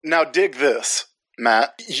Now dig this,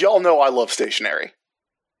 Matt. Y'all know I love stationery.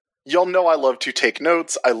 Y'all know I love to take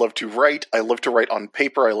notes. I love to write. I love to write on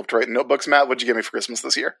paper. I love to write in notebooks. Matt, what'd you get me for Christmas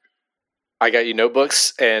this year? I got you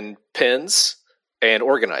notebooks and pens and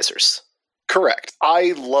organizers. Correct.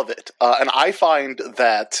 I love it. And I find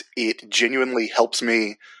that it genuinely helps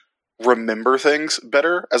me remember things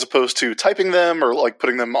better as opposed to typing them or like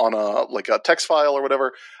putting them on a text file or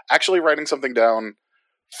whatever. Actually writing something down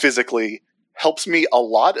physically helps me a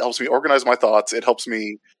lot. It helps me organize my thoughts. It helps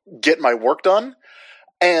me get my work done.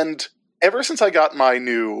 And ever since I got my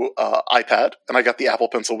new iPad and I got the Apple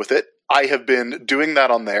Pencil with it, I have been doing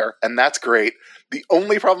that on there, and that's great. The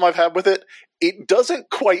only problem I've had with it, it doesn't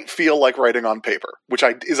quite feel like writing on paper, which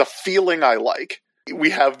is a feeling I like. We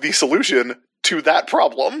have the solution to that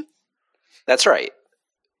problem. That's right.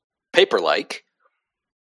 Paperlike,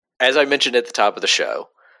 as I mentioned at the top of the show,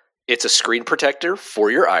 it's a screen protector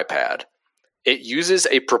for your iPad. It uses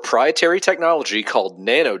a proprietary technology called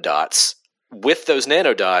nanodots. With those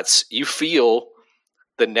nanodots, you feel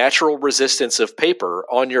the natural resistance of paper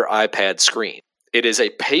on your iPad screen. It is a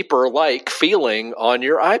paper-like feeling on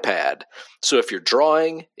your iPad. So if you're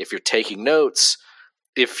drawing, if you're taking notes,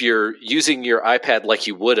 if you're using your iPad like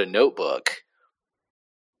you would a notebook,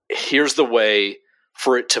 here's the way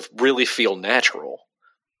for it to really feel natural.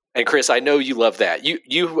 And Chris, I know you love that.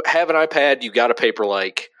 You have an iPad, you got a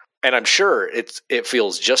Paperlike, and I'm sure it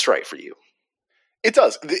feels just right for you. It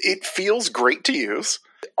does. It feels great to use.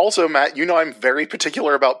 Also, Matt, you know I'm very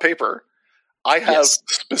particular about paper. I have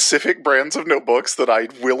specific brands of notebooks that I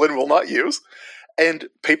will and will not use, and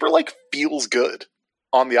Paperlike feels good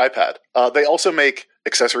on the iPad. They also make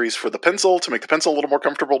accessories for the pencil to make the pencil a little more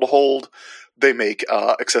comfortable to hold. They make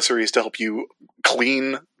accessories to help you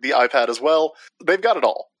clean the iPad as well. They've got it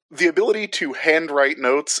all. The ability to handwrite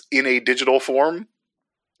notes in a digital form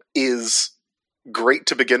is great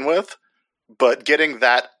to begin with, but getting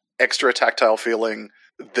that extra tactile feeling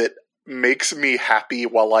that makes me happy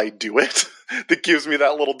while I do it, that gives me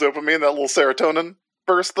that little dopamine, that little serotonin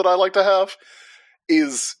burst that I like to have,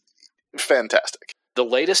 is fantastic. The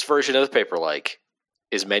latest version of the Paperlike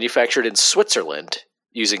is manufactured in Switzerland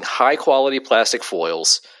using high-quality plastic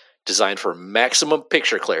foils designed for maximum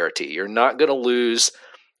picture clarity. You're not going to lose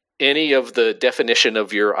any of the definition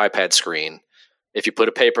of your iPad screen if you put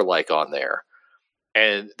a Paperlike on there.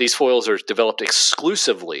 And these foils are developed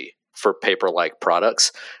exclusively for Paperlike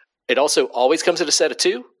products. It also always comes in a set of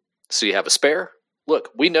 2, so you have a spare. Look,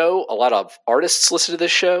 we know a lot of artists listen to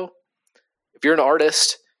this show. If you're an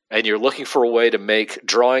artist and you're looking for a way to make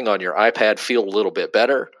drawing on your iPad feel a little bit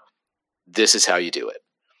better, this is how you do it.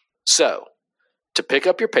 So, to pick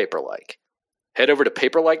up your Paperlike, head over to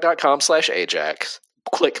paperlike.com/Ajax,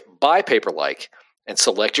 click Buy Paperlike, and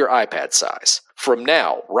select your iPad size. From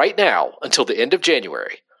now, right now, until the end of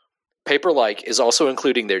January, Paperlike is also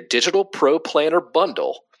including their Digital Pro Planner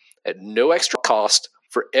bundle at no extra cost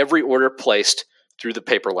for every order placed through the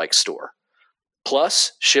Paperlike store.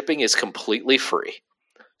 Plus, shipping is completely free.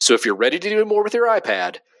 So if you're ready to do more with your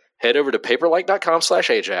iPad, head over to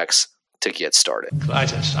paperlike.com/Ajax to get started.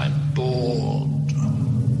 Clytus, I'm bored.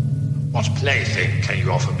 What plaything can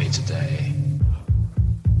you offer me today?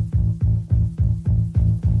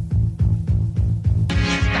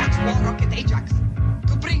 That's War Rocket Ajax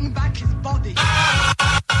to bring back his body.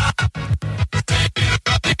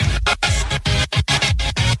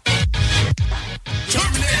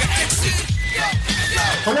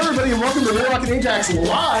 Hello, everybody, and welcome to War Rocket Ajax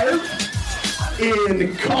live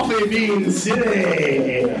in Coffee Bean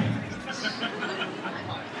City.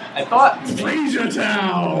 I thought, Asia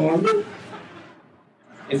Town.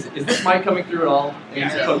 is this mic coming through at all?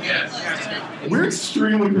 We're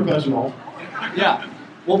extremely professional. Yeah.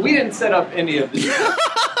 Well, we didn't set up any of this.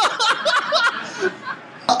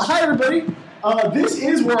 Hi, everybody. This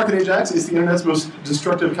is War Rocket Ajax. It's the internet's most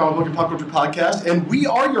destructive comic book and pop culture podcast, and we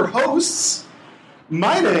are your hosts.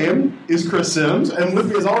 My name is Chris Sims, and with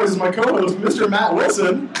me, as always, is my co-host, Mr. Matt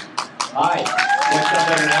Wilson. Hi. What's up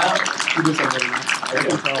better now? You did something.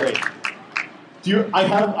 Okay, great. I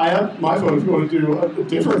have my phone if you want to do a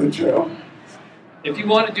different intro. If you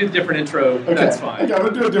want to do a different intro, Okay. that's fine. Okay, I'm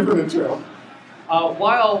going to do a different intro.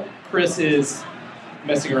 While Chris is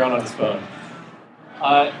messing around on his phone,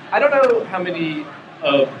 I don't know how many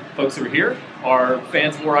of folks who are here are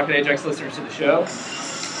fans of War Rocket Ajax, listeners to the show.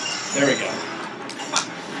 There we go.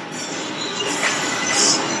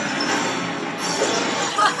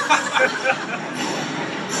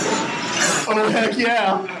 Oh, heck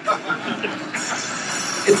yeah.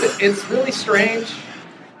 It's really strange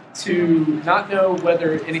to not know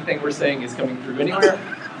whether anything we're saying is coming through anywhere.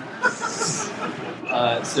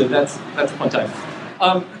 So that's a fun time.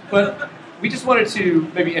 But we just wanted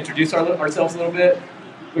to maybe introduce ourselves a little bit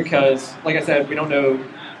because, like I said, we don't know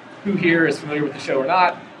who here is familiar with the show or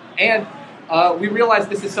not. And we realize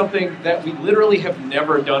this is something that we literally have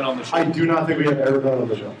never done on the show. I do not think we have ever done on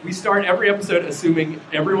the show. We start every episode assuming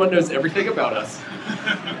everyone knows everything about us,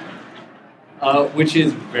 which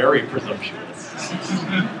is very presumptuous.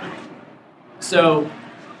 So,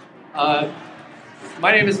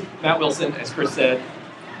 my name is Matt Wilson, as Chris said.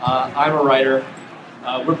 I'm a writer.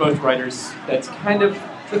 We're both writers. That's kind of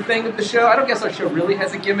the thing of the show. I don't guess our show really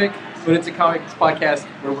has a gimmick, but it's a comics podcast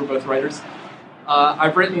where we're both writers.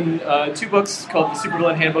 I've written 2 books called The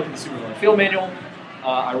Supervillain Handbook and The Supervillain Field Manual.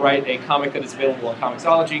 I write a comic that is available on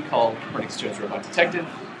Comixology called Copernicus Jones Robot Detective.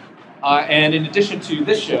 And in addition to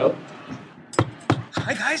this show...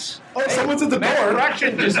 Hi, guys. Oh, someone's at the door.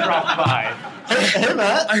 Fraction just dropped by. Hey,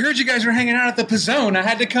 Matt. I heard you guys were hanging out at the Pizzone. I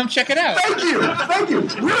had to come check it out. Thank you.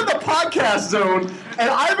 We're in the podcast zone, and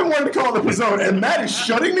I've been wanting to call it the Pizzone, and Matt is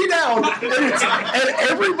shutting me down, and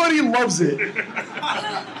everybody loves it.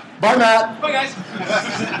 Bye, Matt. Bye, guys.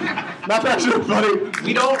 Not Fraction, buddy.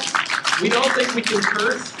 We don't think we can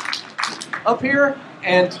curse up here,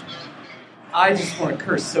 and I just want to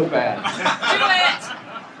curse so bad.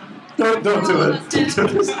 Don't do it.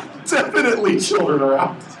 There's definitely children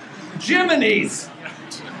around. Jiminy's!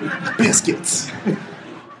 Biscuits.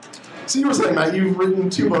 So you were saying, Matt, you've written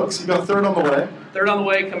 2 books. You've got a 3rd on the way. Third on the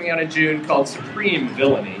way, coming out in June, called Supreme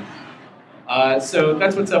Villainy. So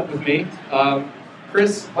that's what's up with me.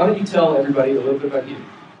 Chris, why don't you tell everybody a little bit about you?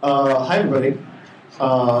 Hi, everybody.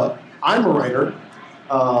 I'm a writer,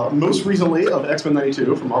 most recently of X-Men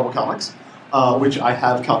 92 from Marvel Comics, which I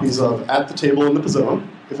have copies of at the table in the Pizzone,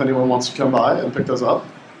 if anyone wants to come by and pick those up.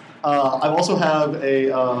 I also have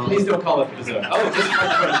a... Please don't call it the Pizzone. Oh, this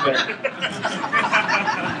microphone is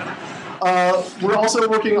better. We're also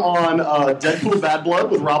working on Deadpool Bad Blood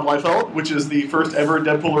with Rob Liefeld, which is the first ever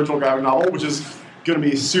Deadpool original graphic novel, which is going to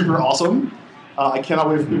be super awesome. I cannot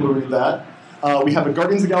wait for people to read that. We have a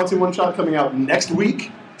Guardians of the Galaxy one-shot coming out next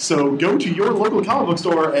week, so go to your local comic book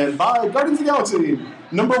store and buy Guardians of the Galaxy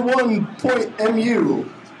 #1.mu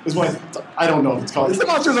is what I don't know if it's called. It's the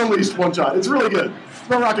Monsters Unleashed one-shot. It's really good. It's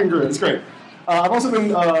about Rock and Groot. It's great. I've also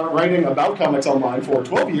been writing about comics online for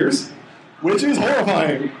 12 years, which is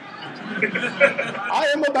horrifying. I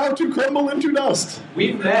am about to crumble into dust.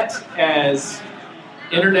 We've met as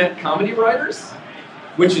internet comedy writers,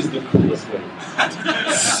 which is the coolest way.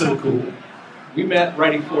 So cool. We met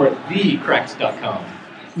writing for TheCracked.com.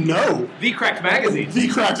 No. The Cracked Magazine. The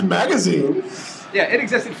Cracked Magazine. Yeah, it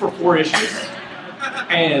existed for 4 issues,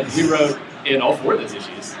 and we wrote in all 4 of those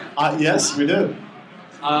issues. Yes, we did.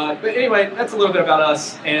 But anyway, that's a little bit about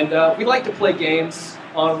us, and we like to play games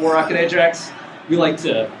on War Rocket Ajax. We like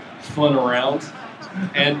to fun around,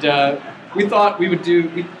 and we thought we would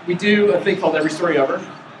do we do a thing called Every Story Ever,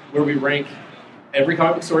 where we rank every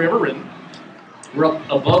comic book story ever written. We're up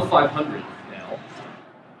above 500 now.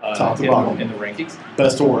 Top to bottom. In the rankings.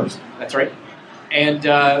 Best to worst. That's right. And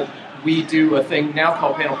we do a thing now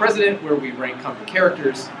called Panel President, where we rank comic book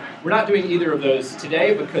characters. We're not doing either of those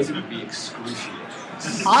today because it would be excruciating.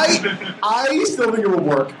 I still think it would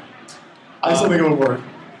work.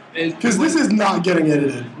 Because this is not getting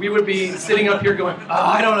edited. We would be sitting up here going,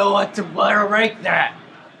 I don't know what to rank that.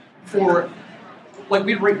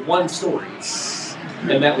 We'd rank 1 story,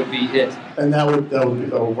 and that would be it. And that would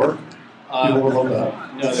work. People would love that.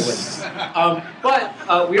 No, they wouldn't. But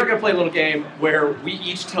we are going to play a little game where we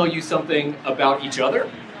each tell you something about each other.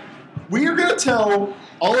 We are going to tell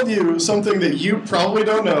all of you something that you probably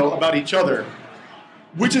don't know about each other,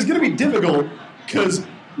 which is going to be difficult because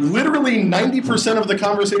literally 90% of the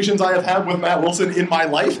conversations I have had with Matt Wilson in my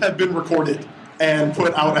life have been recorded and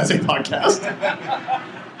put out as a podcast.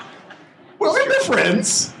 Well, we're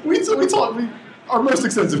friends. We talk our most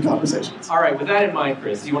extensive conversations. All right, with that in mind,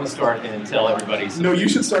 Chris, do you want to start and tell everybody something? No, you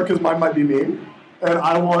should start because mine might be mean, and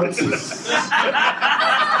I want to,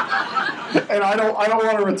 and I don't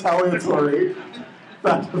want a retaliatory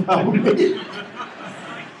fact about me.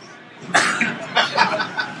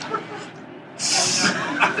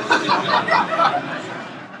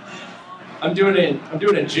 I'm doing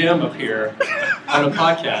a gym up here on a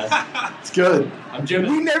podcast. It's good. I'm gymming.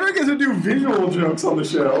 We never get to do visual jokes on the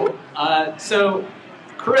show. So,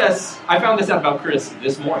 Chris, I found this out about Chris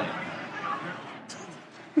this morning.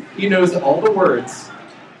 He knows all the words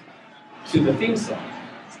to the theme song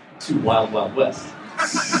to Wild Wild West.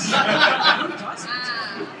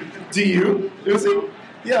 Do you?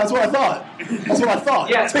 Yeah, that's what I thought.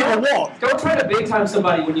 Yeah, Take a walk. Don't try to big time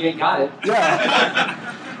somebody when you ain't got it. Yeah.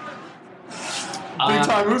 Big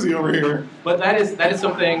time Uzi over here. But that is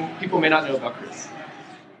something people may not know about Chris.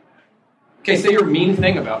 Okay, say your mean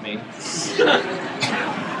thing about me. It's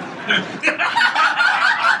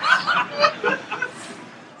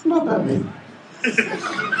not that mean.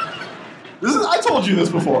 I told you this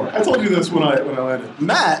before. I told you this when I landed.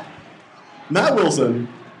 Matt Wilson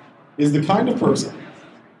is the kind of person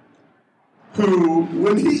who,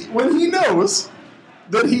 when he knows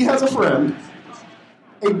that he has a friend,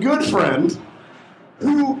 a good friend,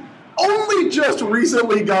 who only just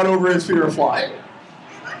recently got over his fear of flying.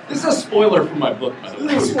 This is a spoiler for my book, by the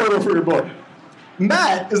way. This is a spoiler for your book.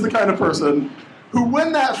 Matt is the kind of person who,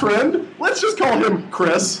 when that friend, let's just call him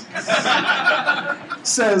Chris,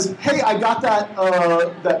 says, "Hey, I got that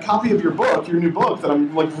copy of your book, your new book, that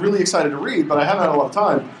I'm like really excited to read, but I haven't had a lot of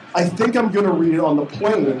time. I think I'm going to read it on the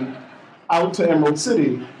plane out to Emerald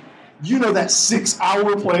City. You know that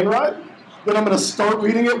 6-hour plane ride? Then I'm going to start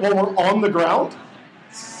reading it while we're on the ground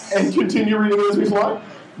and continue reading it as we fly."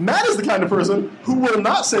 Matt is the kind of person who will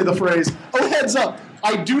not say the phrase, "Oh, heads up,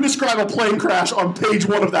 I do describe a plane crash on page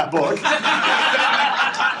 1 of that book."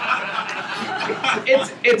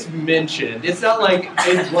 It's mentioned. It's not like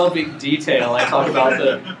in loving detail. I talk about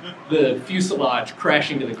the fuselage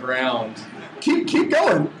crashing to the ground. Keep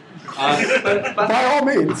going. But By all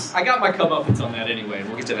means. I got my comeuppance on that anyway, and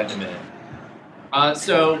we'll get to that in a minute.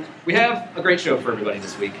 So we have a great show for everybody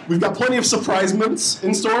this week. We've got plenty of surprisements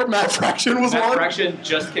in store. Matt Fraction was Matt one. Fraction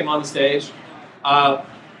just came on the stage.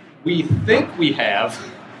 We think we have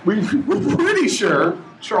We're pretty sure.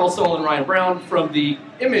 Charles Soule and Ryan Brown from the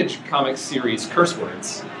Image Comics series Curse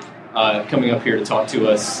Words coming up here to talk to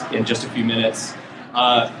us in just a few minutes.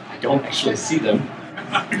 I don't actually see them.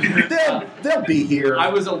 They'll be here. I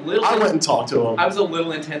went and talked to them. I was a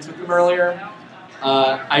little intense with them earlier.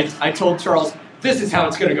 I told Charles, this is how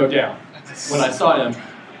it's going to go down when I saw him.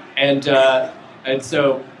 And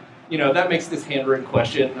so, that makes this handwritten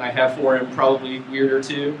question I have for him probably weirder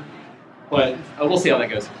too. But we'll see how that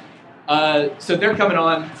goes. So they're coming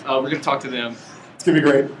on. We're going to talk to them. It's going to be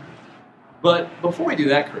great. But before we do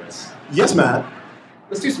that, Chris. Yes, Matt.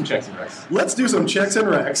 Let's do some checks and recs. Let's do some checks and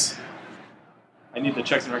recs. I need the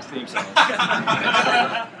checks and recs theme song.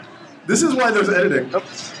 This is why there's editing. Oh.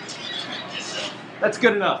 That's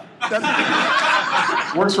good enough.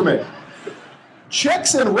 That works for me.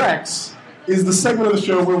 Checks and recs is the segment of the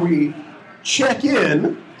show where we check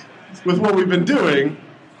in with what we've been doing,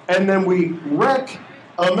 and then we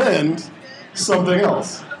recommend something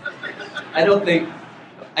else. I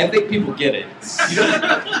think people get it.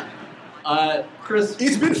 Chris.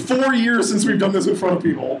 It's been 4 years since we've done this in front of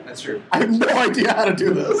people. That's true. I have no idea how to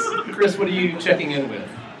do this. Chris, what are you checking in with?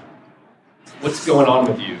 What's going on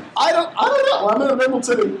with you? I don't know. I'm in Emerald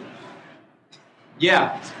City.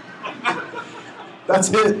 Yeah. That's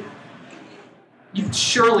it. You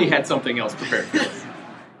surely had something else prepared for us.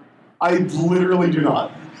 I literally do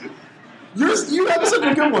not. You have such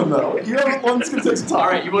a good one, though. You have one that's going to take some time. All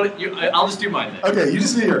right, I'll just do mine then. Okay, you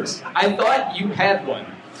just do yours. I thought you had one.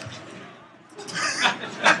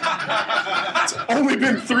 It's only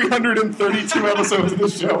been 332 episodes of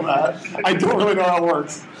this show, Matt. I don't really know how it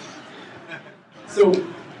works. So,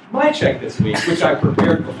 my check this week, which I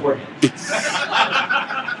prepared beforehand.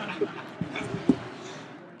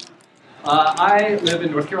 I live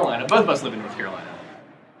in North Carolina. Both of us live in North Carolina.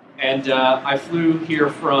 And I flew here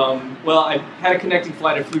I had a connecting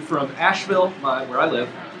flight. I flew from Asheville, where I live,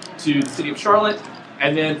 to the city of Charlotte,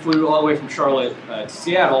 and then flew all the way from Charlotte to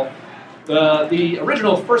Seattle. The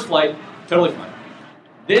original first flight, totally fine.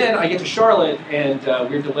 Then I get to Charlotte, and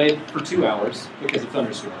we're delayed for 2 hours because of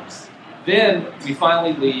thunderstorms. Then we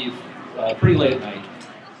finally leave pretty late at night.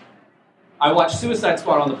 I watched Suicide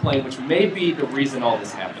Squad on the plane, which may be the reason all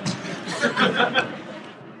this happened.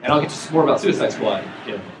 And I'll get to more about Suicide Squad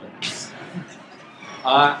in a minute.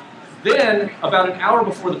 Then, about an hour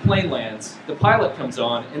before the plane lands, the pilot comes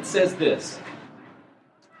on and says this.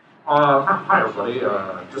 Hi everybody,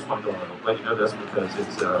 just wanted to let you know this because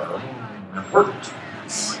it's important.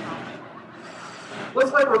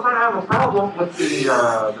 Looks like we're going to have a problem with the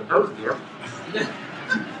nose gear.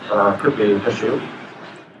 Could be an issue.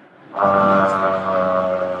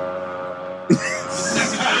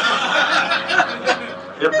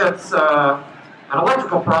 If it's an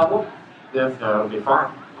electrical problem, then it'll be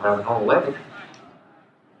fine. We'll have a normal landing.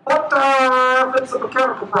 But if it's a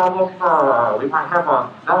mechanical problem, we might have a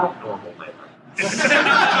non-normal landing.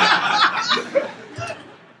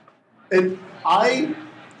 And I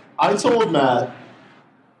told Matt,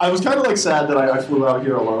 I was kind of like sad that I flew out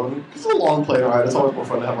here alone. It's a long plane ride. It's always more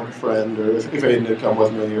fun to have like a friend, or if Aiden had come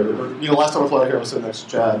with me, or last time I flew out here I was sitting next to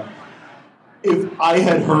Chad. If I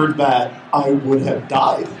had heard that, I would have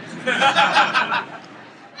died.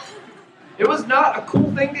 It was not a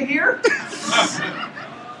cool thing to hear.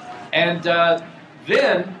 And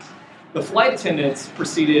then the flight attendants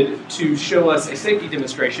proceeded to show us a safety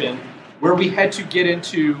demonstration where we had to get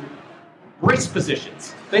into brace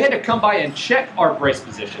positions. They had to come by and check our brace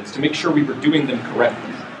positions to make sure we were doing them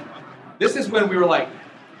correctly. This is when we were like,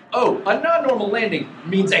 oh, a non-normal landing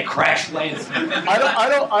means a crash landing. I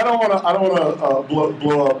don't want to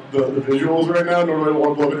blow up the visuals right now. Nor do I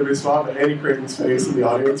want to blow up anybody's spot. But Andy Creighton's face in the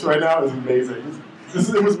audience right now is amazing.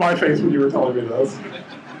 It was my face when you were telling me this.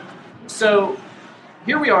 So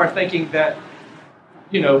here we are thinking that,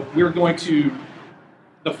 we're going to,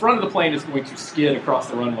 the front of the plane is going to skid across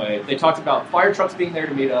the runway. They talked about fire trucks being there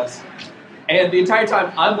to meet us, and the entire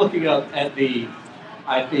time I'm looking up at the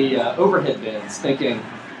overhead bins, thinking,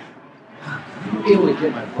 "Will be able to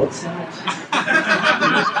get my books out?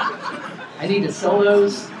 I need to sell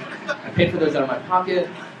those. I paid for those out of my pocket.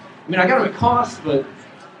 I mean, I got them at cost, but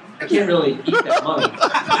I can't really eat that money."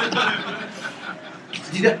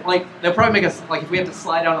 They'll probably make us, if we have to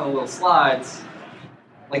slide down on the little slides,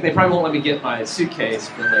 they probably won't let me get my suitcase,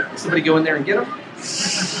 but, will somebody go in there and get them?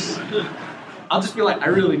 I'll just be like, I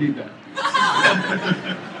really need that.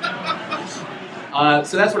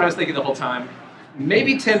 So that's what I was thinking the whole time.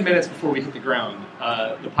 Maybe 10 minutes before we hit the ground,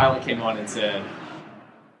 the pilot came on and said,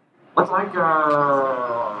 "Looks like it's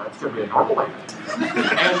going to be a normal landing."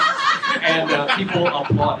 and people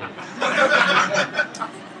applauded.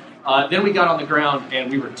 Then we got on the ground and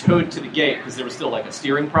we were towed to the gate because there was still a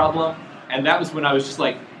steering problem. And that was when I was just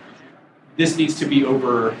like, this needs to be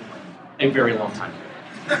over a very long time.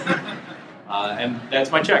 And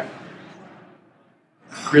that's my check.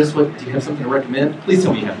 Chris, do you have something to recommend? Please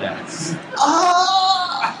tell me you have that.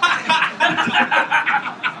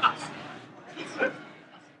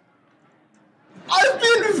 I've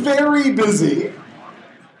been very busy.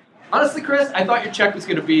 Honestly, Chris, I thought your check was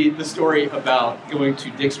going to be the story about going to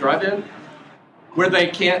Dick's Drive-In, where they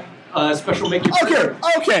can't special make you.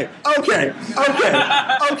 Okay.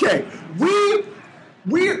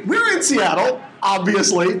 We're in Seattle,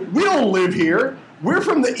 obviously. We don't live here. We're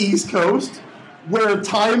from the East Coast, where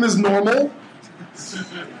time is normal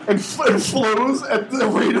and flows at the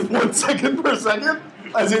rate of 1 second per second,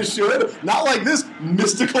 as it should. Not like this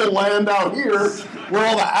mystical land out here, where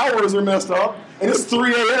all the hours are messed up. And it's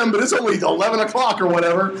 3 a.m., but it's only 11 o'clock or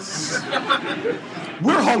whatever.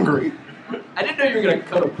 We're hungry. I didn't know you were going to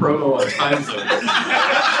cut a promo on time zone.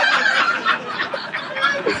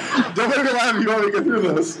 Don't make me laugh if you want me to get through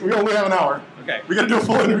this. We only have an hour. Okay. We got to do a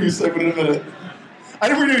full interview segment in a minute. I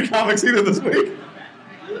didn't read any comics either this week.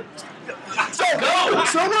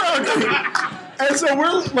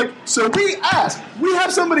 So we asked. We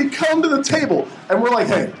have somebody come to the table, and we're like,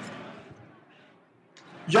 hey,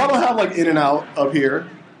 y'all don't have In-N-Out up here,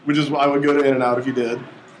 which is why I would go to In-N-Out if you did.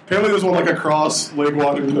 Apparently there's one across Lake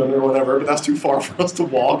Washington or whatever, but that's too far for us to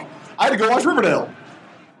walk. I had to go watch Riverdale.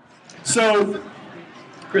 So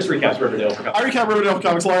Chris recaps Riverdale. I recap Riverdale for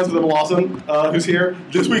Comics Alliance with Emma Lawson, who's here.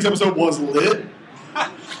 This week's episode was lit.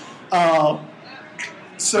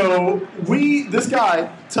 This guy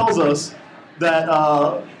tells us that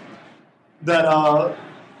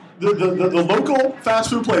the local fast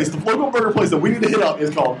food place, the local burger place that we need to hit up is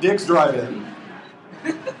called Dick's Drive-In.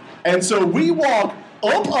 And so we walk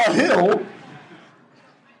up a hill,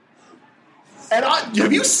 and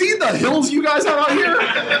have you seen the hills you guys have out here?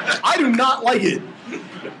 I do not like it.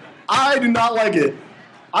 I am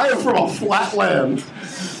from a flat land.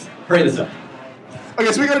 Hurry this up.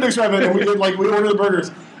 Okay, so we go to Dick's Drive-In, and we order the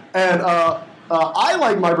burgers. And I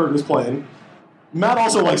like my burgers plain. Matt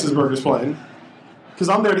also likes his burgers plain. Because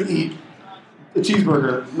I'm there to eat a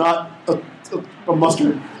cheeseburger, not a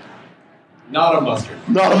mustard. Not a mustard.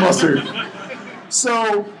 Not a mustard.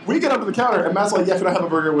 So we get up to the counter, and Matt's like, yeah, can I have a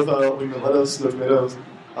burger with lettuce, no tomatoes?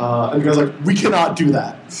 And the guy's like, we cannot do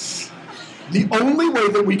that. The only way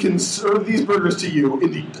that we can serve these burgers to you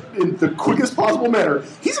in the quickest possible manner,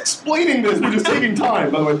 he's explaining this, which is taking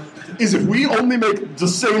time, by the way, is if we only make the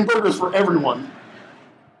same burgers for everyone.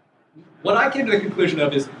 What I came to the conclusion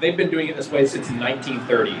of is they've been doing it this way since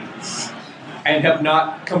 1930 and have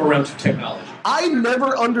not come around to technology. I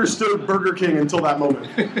never understood Burger King until that moment.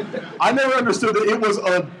 I never understood that it was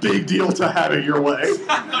a big deal to have it your way.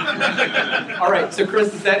 All right, so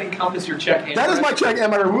Chris, does that encompass your check? That is my check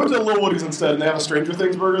and my burger. We went to Little Woody's instead, and they have a Stranger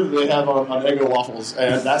Things burger that they have on Eggo waffles,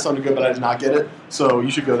 and that sounded good, but I did not get it, so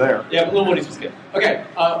you should go there. Yeah, but Little Woody's was good. Okay,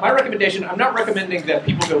 my recommendation, I'm not recommending that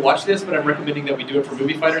people go watch this, but I'm recommending that we do it for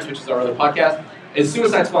Movie Fighters, which is our other podcast, is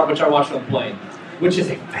Suicide Squad, which I watched on the plane, which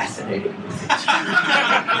is a fascinating movie.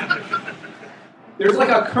 There's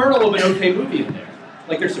a kernel of an okay movie in there.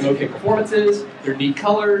 There's some okay performances, there are neat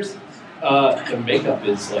colors, The makeup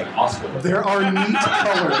is like Oscar. There are neat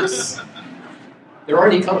colors. There are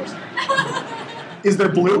neat colors. Is there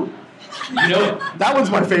blue? You know, That one's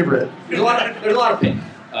my favorite. there's a lot of pink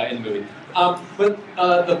in the movie. But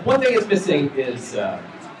the one thing it's missing is a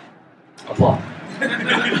plot.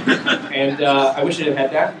 And I wish it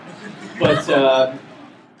had that. But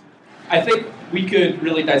I think we could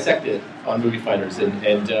really dissect it on Movie Fighters.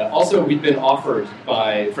 And also, we've been offered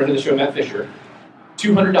by a friend of the show, Matt Fisher,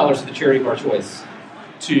 $200 to the charity of our choice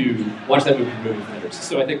to watch that movie for Movie Fighters.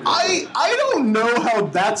 So I think I don't know how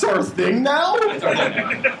that's our thing now. it's our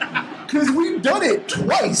thing. Because we've done it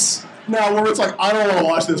twice now where it's like, I don't want to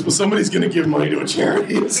watch this, but somebody's going to give money to a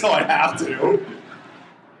charity, so I have to.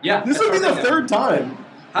 Yeah. This would be the third time.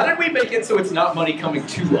 How did we make it so it's not money coming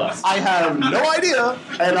to us? I have no idea,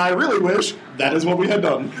 and I really wish that is what we had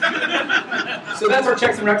done. So that's our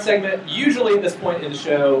Checks and Recs segment. Usually at this point in the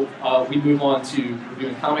show, we move on to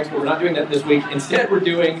reviewing comics, but we're not doing that this week. Instead, we're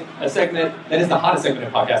doing a segment that is the hottest segment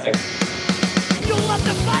in podcasting. You love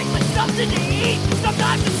to fight with something to eat.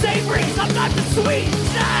 Sometimes it's savory, sometimes it's sweet.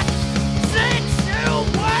 Snack situation.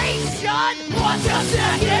 What you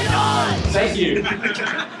snacking on? Thank you.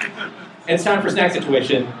 And it's time for Snack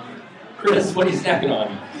Situation. Chris, what are you snacking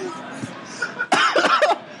on?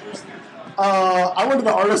 I went to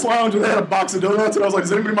the artist lounge and they had a box of donuts, and I was like,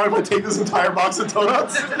 does anybody mind if I take this entire box of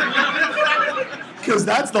donuts? Because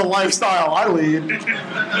that's the lifestyle I lead.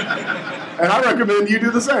 And I recommend you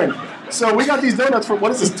do the same. So we got these donuts from,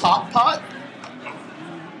 what is this, Top Pot?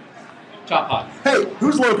 Chop Pot. Hey,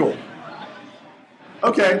 who's local?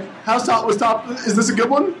 Okay, how's Top? Is this a good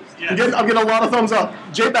one? Yes. I'm getting a lot of thumbs up.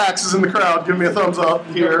 J-Bax is in the crowd. Give me a thumbs up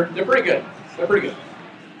here. They're pretty good. They're pretty good.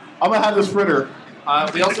 I'm going to have this fritter.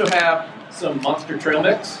 We also have some Monster Trail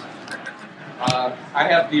Mix. I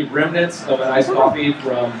have the remnants of an iced coffee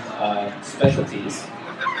from Specialties.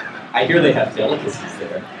 I hear they have delicacies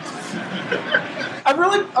there. I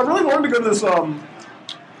really wanted to go to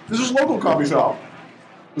this is local coffee shop.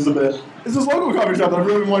 This is a bit. It's this local coffee shop that I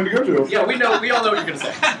really wanted to go to. Yeah, we all know what you're going to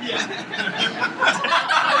say.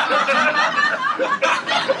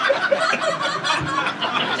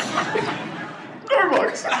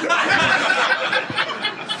 Starbucks.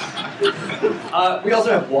 We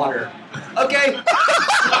also have water. Okay.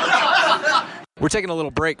 We're taking a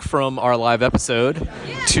little break from our live episode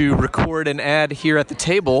to record an ad here at the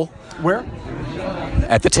table. Where?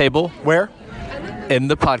 At the table. Where? In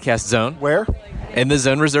the podcast zone. Where? In the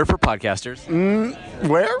zone reserved for podcasters.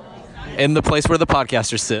 Where? In the place where the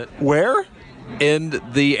podcasters sit. Where? In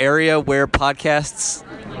the area where podcasts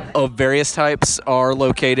of various types are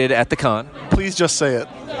located at the con. Please just say it.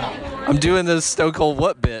 I'm doing the Stone Cold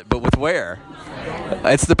What bit, but with where?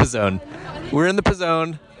 It's the Pizzone. We're in the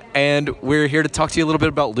Pizzone, and we're here to talk to you a little bit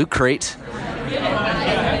about Loot Crate.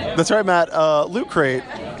 That's right, Matt. Loot Crate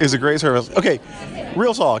is a great service. Okay,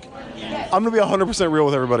 real talk. I'm going to be 100% real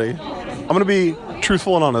with everybody. I'm going to be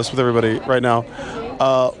truthful and honest with everybody right now.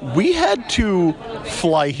 We had to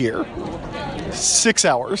fly here 6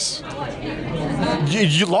 hours.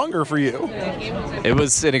 Longer for you. It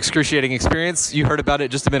was an excruciating experience. You heard about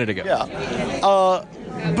it just a minute ago. Yeah.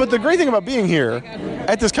 But the great thing about being here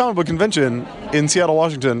at this comic book convention in Seattle,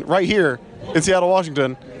 Washington, right here in Seattle,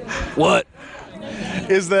 Washington, what?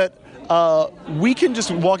 Is that we can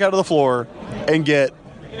just walk out of the floor and get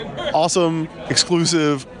awesome,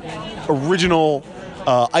 exclusive, original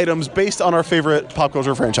items based on our favorite pop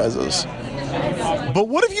culture franchises. But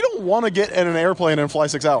what if you don't want to get in an airplane and fly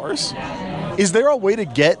 6 hours? Is there a way to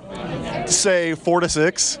get, say, 4 to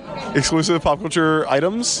 6 exclusive pop culture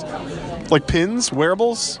items? Like pins,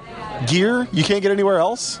 wearables, gear you can't get anywhere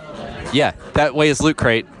else? Yeah, that way is Loot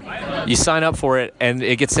Crate. You sign up for it, and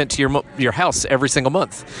it gets sent to your house every single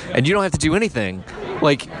month. And you don't have to do anything.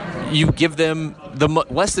 Like, you give them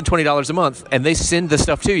less than $20 a month, and they send the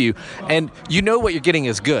stuff to you. And you know what you're getting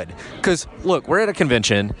is good. Because, look, we're at a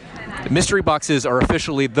convention. Mystery boxes are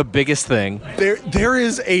officially the biggest thing. There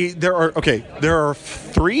are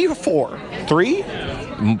 3 or 4? 3?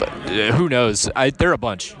 Who knows? There are a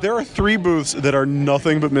bunch. There are 3 booths that are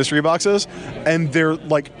nothing but mystery boxes, and they're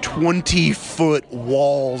like 20-foot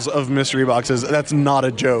walls of mystery boxes. That's not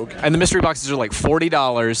a joke. And the mystery boxes are like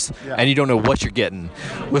 $40, and you don't know what you're getting.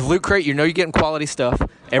 With Loot Crate, you know you're getting quality stuff.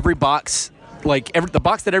 Every box... the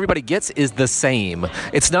box that everybody gets is the same.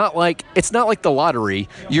 It's not like the lottery.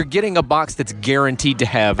 You're getting a box that's guaranteed to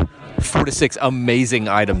have 4 to 6 amazing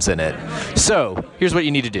items in it. So here's what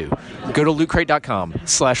you need to do: go to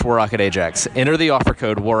lootcrate.com/WarRocketAjax. Enter the offer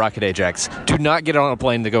code WarRocketAjax. Do not get on a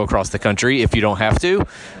plane to go across the country if you don't have to.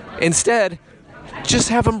 Instead, just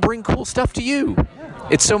have them bring cool stuff to you.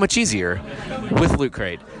 It's so much easier with Loot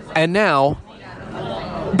Crate. And now,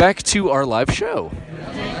 back to our live show.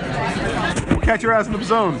 We'll catch your ass in the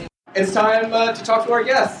zone. It's time to talk to our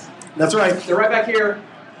guests. That's right. They're right back here.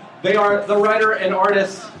 They are the writer and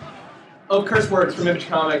artist of Curse Words from Image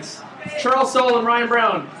Comics, Charles Soule and Ryan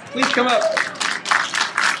Brown. Please come up.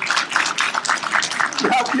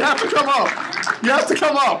 You have to come up. You have to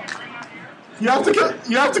come up. You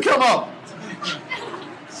have to come up.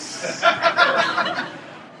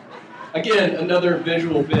 Again, another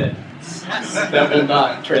visual bit that will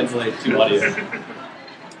not translate to audio.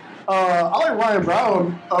 I like Ryan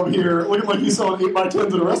Brown up here looking like he's selling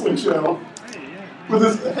 8x10s at a wrestling show. With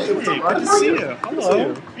his, hey, what's up, Ryan? Good to see you.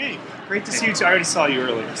 Hello. Hey, great to see you too. I already saw you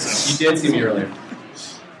earlier. So. You did see me earlier.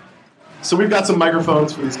 So we've got some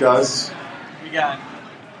microphones for these guys. We got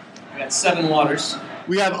 7 waters.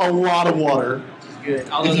 We have a lot of water. Which is good.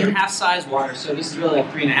 Although they're half-size waters, so this is really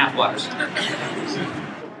like 3.5 waters.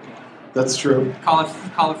 That's true. Call it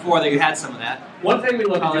 4, though you had some of that. One thing we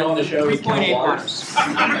love to do on the show is count 3.8 waters.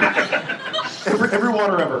 Every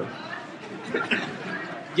water ever.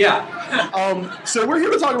 Yeah. So we're here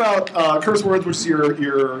to talk about Curse Words, which is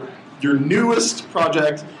your newest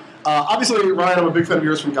project. Obviously, Ryan, I'm a big fan of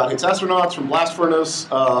yours from God Hates Astronauts, from Blast Furnace,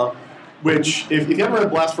 which, if you haven't read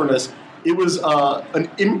Blast Furnace, it was an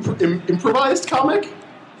improvised comic.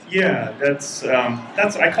 Yeah, that's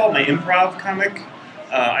I call it my improv comic.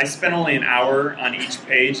 I spent only an hour on each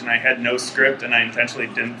page, and I had no script, and I intentionally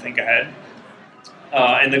didn't think ahead.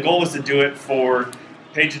 And the goal was to do it for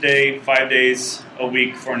page a day, 5 days a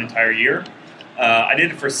week for an entire year. I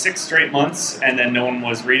did it for 6 straight months, and then no one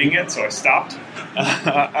was reading it, so I stopped.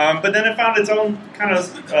 But then it found its own kind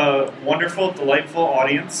of wonderful, delightful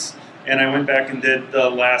audience, and I went back and did the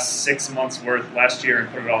last 6 months' worth last year and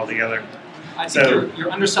put it all together. I think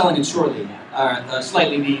you're underselling it slightly.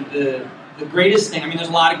 The greatest thing, I mean, there's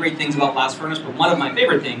a lot of great things about Blast Furnace, but one of my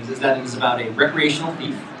favorite things is that it is about a recreational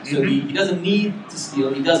thief. So he doesn't need to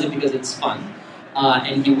steal, he does it because it's fun.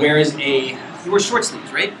 And he wears short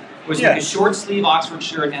sleeves, right? He wears like a short sleeve Oxford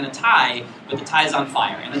shirt and a tie, but the tie is on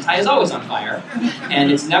fire. And the tie is always on fire, and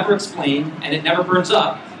it's never explained, and it never burns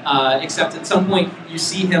up, except at some point you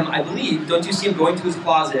see him, I believe, don't you see him going to his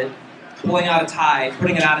closet, pulling out a tie,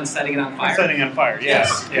 putting it out, and setting it on fire? Setting it on fire,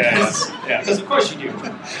 yes. Yes. Because of course you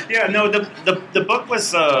do. Yeah, no, the book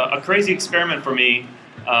was a crazy experiment for me,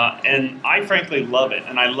 and I frankly love it,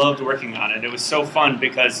 and I loved working on it. It was so fun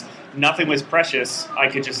because nothing was precious. I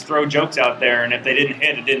could just throw jokes out there, and if they didn't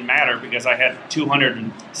hit, it didn't matter because I had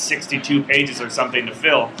 262 pages or something to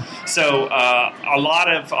fill. So a lot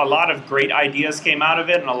of great ideas came out of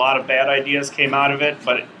it, and a lot of bad ideas came out of it,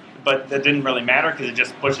 but that didn't really matter because it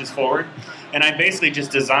just pushes forward. And I basically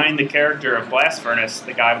just designed the character of Blast Furnace,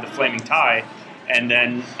 the guy with the flaming tie, and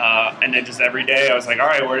then just every day I was like, all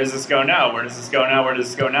right, where does this go now? Where does this go now? Where does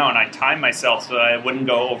this go now? And I timed myself so that I wouldn't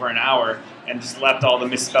go over an hour and just left all the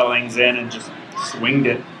misspellings in and just winged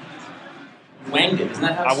it. Wanged it, isn't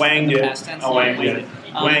that how I wanged it. past tense? I wanged it.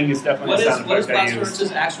 Wang is definitely the sound What is effect I Blast use.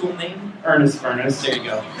 Furnace's actual name? Ernest Furnace. There you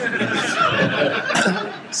go.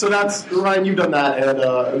 So that's, Ryan, you've done that,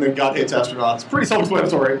 and then God Hates Astronauts. Pretty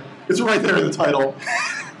self-explanatory. It's right there in the title.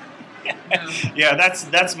 Yeah,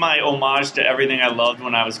 that's my homage to everything I loved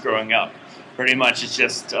when I was growing up. Pretty much it's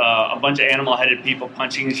just a bunch of animal-headed people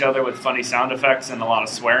punching each other with funny sound effects and a lot of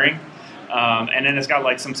swearing. And then it's got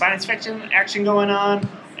like some science fiction action going on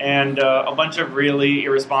and a bunch of really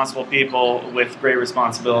irresponsible people with great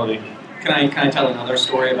responsibility. Can I tell another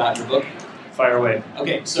story about your book? Fire away.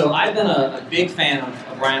 Okay, so I've been a big fan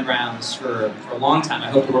of Ryan Brown's for a long time. I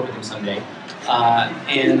hope to work with him someday.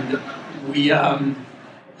 And we, so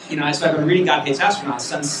I've been reading God Hates Astronauts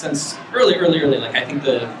since early. Like I think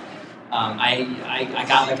I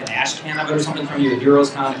got like an ash can of it or something from you at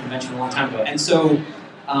EuroSCon convention a long time ago. And so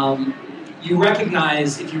you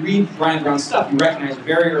recognize, if you read Ryan Brown's stuff, you recognize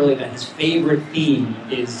very early that his favorite theme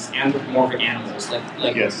is anthropomorphic animals,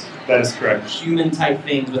 like yes, that is correct. Human-type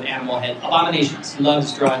things with animal head abominations. He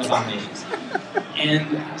loves drawing abominations.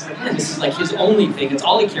 And I was like, man, this is like his only thing. It's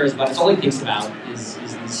all he cares about. It's all he thinks about is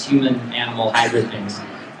these human-animal hybrid things.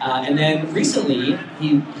 And then recently,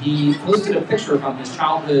 he posted a picture from his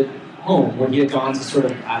childhood home where he had gone to sort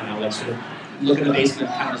of look in the basement,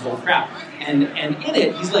 kind of his old crap. And in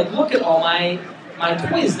it, he's like, look at all my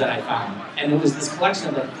toys that I found. And it was this collection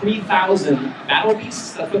of like 3,000 battle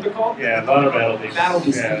beasts, that's what they're called? Yeah, a lot of battle beasts. Battle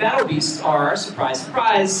beasts. Yeah. And battle beasts are, surprise,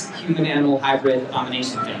 surprise, human-animal hybrid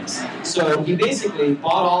abomination things. So he basically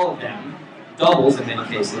bought all of them, doubles in many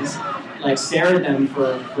cases, like stared at them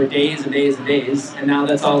for days and days and days, and now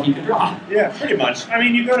that's all he could draw. Yeah, pretty much. I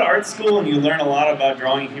mean, you go to art school and you learn a lot about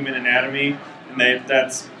drawing human anatomy, and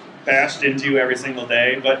that's bashed into every single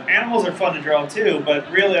day. But animals are fun to draw too,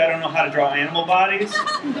 but really I don't know how to draw animal bodies.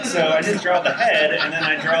 So I just draw the head, and then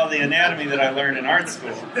I draw the anatomy that I learned in art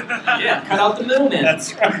school. Yeah, cut out the middleman.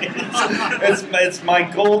 That's right. It's my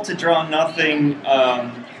goal to draw nothing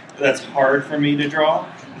that's hard for me to draw.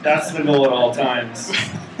 That's the goal at all times.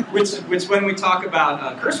 Which when we talk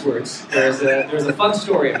about curse words, there's a fun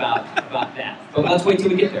story about that. But let's wait till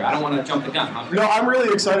we get there. I don't want to jump the gun. No, I'm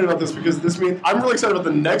really excited about this because this means I'm really excited about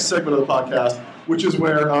the next segment of the podcast, which is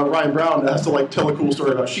where Ryan Brown has to tell a cool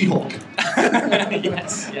story about She-Hulk.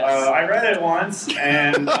 Yes. I read it once,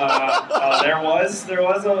 and there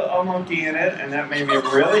was a monkey in it, and that made me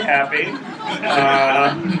really happy.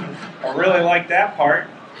 I really liked that part.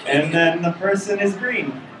 And then the person is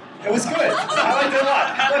green. It was good. I liked it a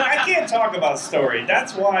lot. Look, I can't talk about story.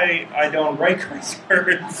 That's why I don't write curse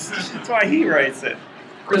words. That's why he writes it.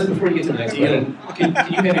 Chris, before you get to the next one, can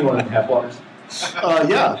you maybe one of the half waters?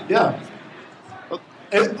 Yeah.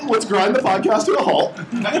 Let's grind the podcast to a halt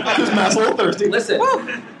because Matt's a little thirsty. Listen,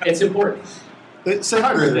 it's important. Stay hydrated.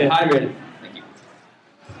 Stay hydrated. Thank you.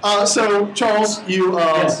 So, Charles, you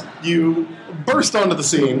burst onto the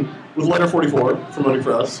scene with Letter 44 from Money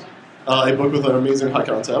Press, a book with an amazing high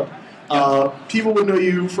concept. People would know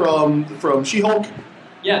you from She-Hulk.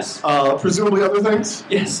 Yes. Presumably other things.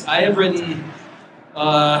 Yes, I have written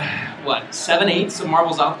 7/8 of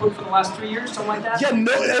Marvel's output for the last 3 years, something like that. Yeah,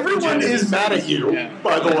 no, everyone is mad at you.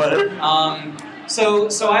 By the way. So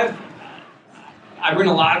I've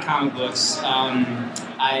written a lot of comic books.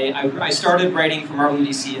 I started writing for Marvel and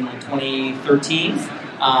DC in 2013.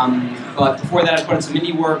 But before that, I put in some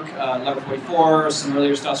indie work, Letter 44, some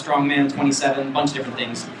earlier stuff, Strongman 27, a bunch of different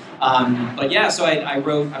things. So I've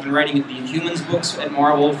been writing the Inhumans books at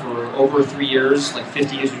Marvel for over 3 years,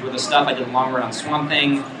 50 issues worth of stuff. I did a long run on Swamp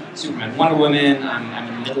Thing, Superman, Wonder Woman. I'm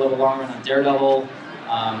in the middle of a long run on Daredevil.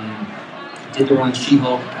 Did the run on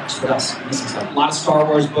She-Hulk. Gosh, what else? I'm missing stuff. A lot of Star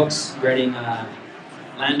Wars books, writing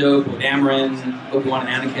Lando, Poe Dameron, Obi-Wan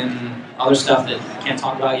and Anakin, other stuff that I can't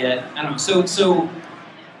talk about yet. I don't know. So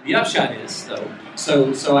the upshot is, though,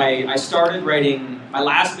 I started writing, my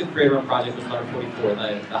last big creator-owned project was Letter 44,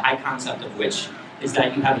 the high concept of which is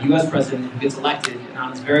that you have a U.S. president who gets elected, and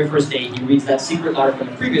on his very first day, he reads that secret letter from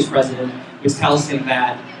the previous president, which tells him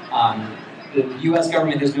that the U.S.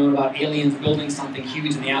 government has known about aliens building something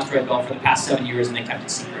huge in the asteroid belt for the past 7 years, and they kept it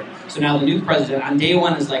secret. So now the new president, on day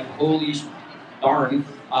one, is like, holy darn,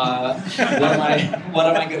 what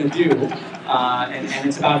am I going to do? And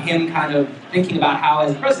it's about him kind of thinking about how,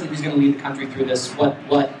 as president, he's going to lead the country through this,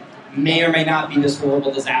 what may or may not be this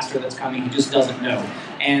horrible disaster that's coming. He just doesn't know.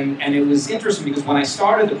 And it was interesting because when I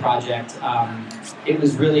started the project, it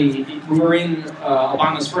was really, we were in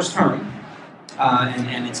Obama's first term,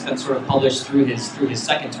 and it's been sort of published through his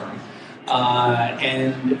second term.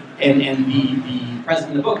 And the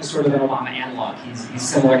president of the book is sort of an Obama analog. He's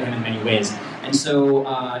similar to him in many ways. And so,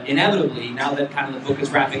 inevitably, now that kind of the book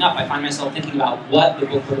is wrapping up, I find myself thinking about what the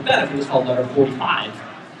book would have been if it was called Letter 45.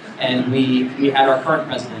 And we had our current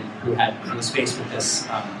president who was faced with this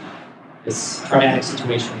traumatic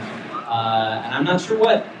situation. And I'm not sure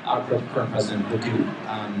what our current president would do.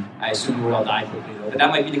 I assume we'll all die quickly, though. But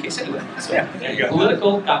that might be the case anyway. So, yeah, there you go.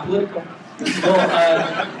 Political, got political.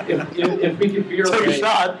 Well, if we could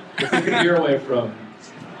veer away from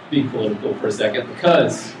being political for a second,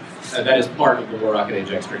 because that is part of the War Rocket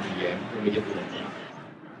Ajax drinking game when we get to that game.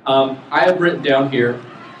 I have written down here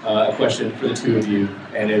a question for the two of you,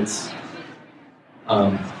 and it's,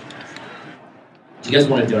 do you guys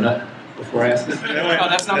want a donut before I ask this? Oh,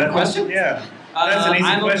 that's not the question? Yeah. That's an easy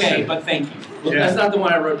I'm question. okay, but thank you. Well, that's not the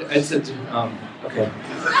one I wrote. It said, okay.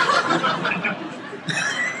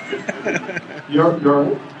 You're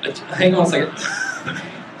Hang on a second.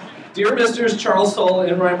 Dear Misters Charles Soule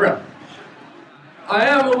and Ryan Brown, I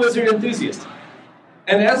am a wizard enthusiast,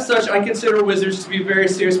 and as such, I consider wizards to be a very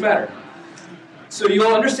serious matter. So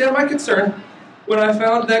you'll understand my concern when I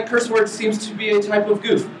found that curse word seems to be a type of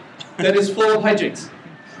goof that is full of hijinks.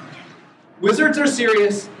 Wizards are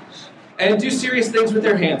serious and do serious things with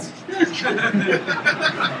their hands.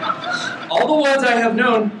 All the ones I have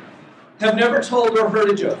known have never told or heard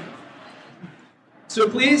a joke. So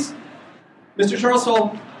please, Mr. Charles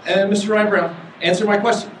Soule and Mr. Ryan Brown, answer my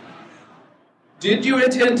question. Did you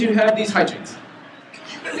intend to have these hijinks?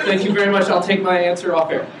 Thank you very much. I'll take my answer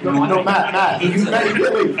off air. No, Matt, you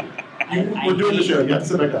can't leave. We're doing the show. You have to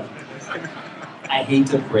sit back down. I hate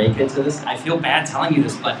to break it to this. I feel bad telling you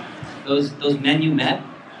this, but those men you met,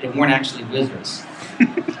 they weren't actually wizards.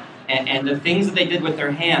 and the things that they did with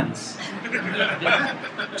their hands,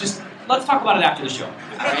 just let's talk about it after the show. All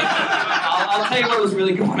right? I'll tell you what was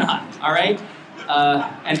really going on. All right?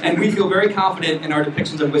 And we feel very confident in our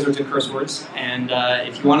depictions of wizards and curse words. And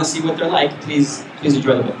if you want to see what they're like, please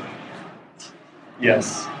enjoy the book.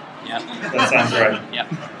 Yes. Yeah. That sounds right. Yeah.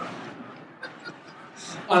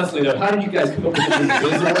 Honestly, though, how did you guys come up with the name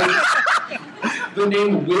Wizard? The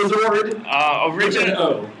name Wizard?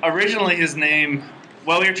 Originally, his name.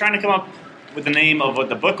 Well, we were trying to come up with the name of what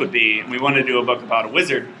the book would be, and we wanted to do a book about a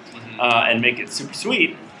wizard and make it super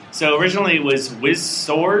sweet. So originally it was Wiz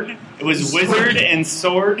Sword. It was wizard and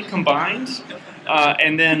sword combined.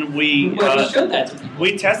 And then we showed that to people.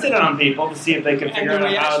 We tested it on people to see if they could figure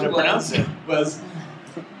out how to pronounce it.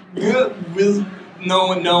 No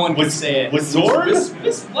one could say it. Wizard?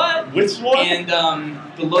 What? Wizard? And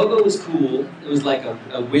the logo was cool. It was like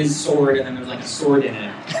a whiz sword, and then there was like a sword in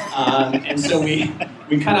it. And so we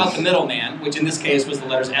cut out the middleman, which in this case was the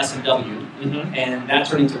letters S and W, and that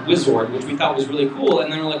turned into Wizard, which we thought was really cool.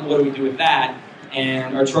 And then we're like, well, what do we do with that?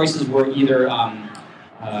 And our choices were either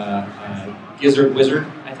Gizzard Wizard,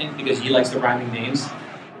 I think, because he likes the rhyming names,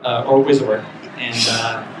 or Wizard. And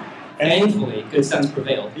thankfully, good sense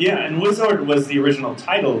prevailed. Yeah, and Wizard was the original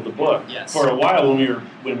title of the book for a while when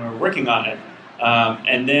we were working on it.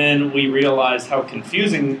 And then we realized how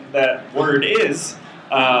confusing that word is.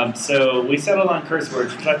 So we settled on curse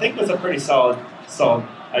words, which I think was a pretty solid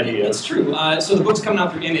idea. It's true. So the book's coming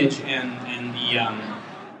out through Image, and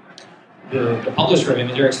the publisher of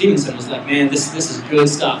Image, Eric Stevenson, was like, "Man, this is good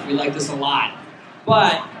stuff. We like this a lot,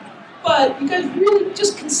 but you guys really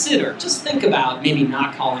just think about maybe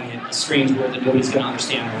not calling it a strange word that nobody's going to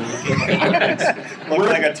understand." Look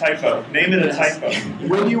like a typo. Name it a typo.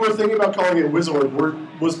 When you were thinking about calling it Wizard,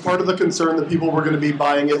 was part of the concern that people were going to be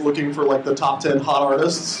buying it looking for like the top 10 hot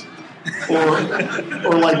artists, or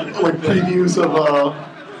like previews of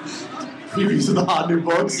the hot new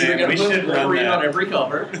books? Man, we should run that on every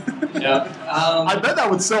cover. Yeah. I bet that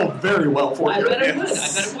would sell very well for you. I bet it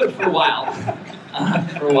would for a while. And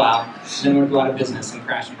then we'll go out of business and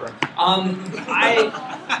crash and burn.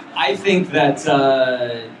 I think that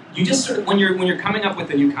you just sort of when you're coming up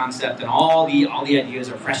with a new concept and all the ideas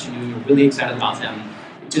are fresh and new, you're really excited about them.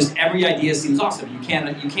 Just every idea seems awesome. You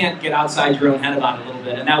can't get outside your own head about it a little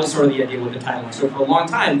bit, and that was sort of the idea with the title. So for a long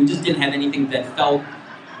time, we just didn't have anything that felt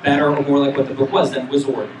better or more like what the book was than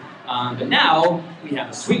Wizard. But now we have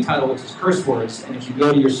a sweet title, which is Curse Words, and if you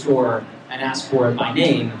go to your store and ask for it by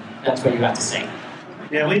name, that's what you have to say.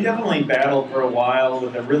 Yeah, we definitely battled for a while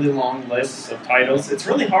with a really long list of titles. It's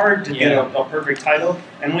really hard to get a perfect title,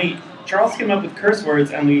 and Charles came up with Curse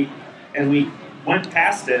Words, and we went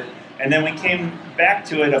past it, and then we came back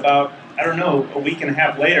to it about, I don't know, a week and a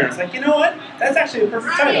half later, and it's like, you know what? That's actually a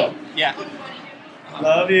perfect title. Yeah.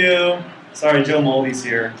 Love you. Sorry, Joe Mulvey's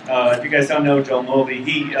here. If you guys don't know Joe Mulvey,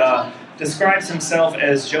 he describes himself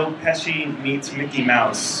as Joe Pesci meets Mickey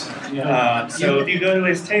Mouse. So if you go to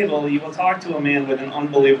his table, you will talk to a man with an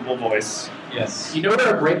unbelievable voice. Yes. You know what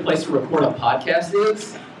a great place to record a podcast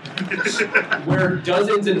is? Where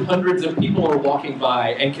dozens and hundreds of people are walking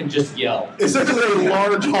by and can just yell. It's such a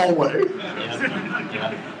large hallway.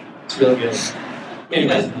 Yeah. It's really good. Yeah, you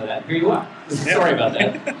guys know that. Here you are. Sorry about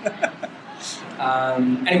that.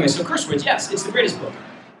 Anyway, so Curse Words, yes, it's the greatest book.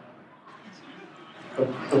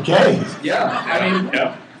 Okay. Yeah, I mean,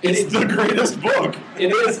 it's the greatest book.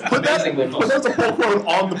 It is. Put that's a full quote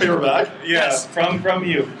on the paperback. Yes, from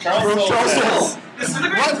you. Charles Soule. This is the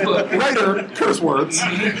greatest book. Writer, Curse Words.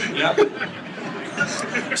 Yep.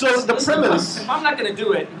 So the premise. If I'm not going to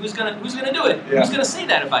do it, who's going to do it? Yeah. Who's going to say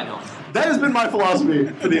that if I don't? That has been my philosophy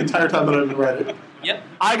for the entire time that I've been writing. Yep.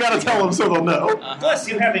 I gotta tell them so they'll know. Plus,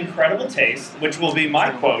 you have incredible taste, which will be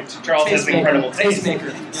my quote. Charles has incredible taste.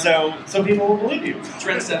 Tastemaker. So people will believe you.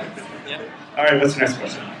 Trendsetter. Yep. All right, what's the next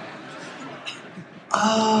question?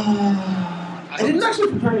 I didn't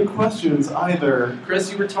actually prepare any questions either.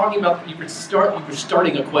 Chris, you were talking about you were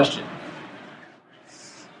starting a question.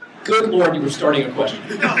 Good Lord, you were starting a question.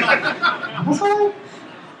 Was I?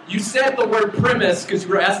 You said the word premise because you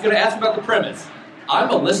were going to ask about the premise. I'm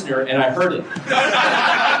a listener, and I heard it.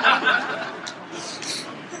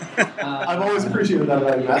 I've always appreciated that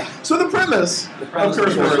about you, Matt. So the premise of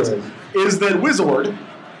Curse Words is that Wizard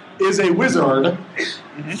is a wizard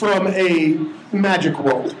from a magic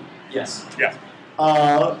world. Yes. Yeah.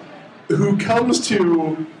 Who comes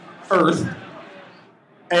to Earth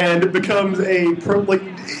and becomes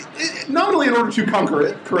nominally in order to conquer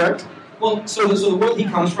it, correct? Well, so the world he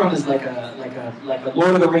comes from is like a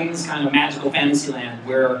Lord of the Rings kind of magical fantasy land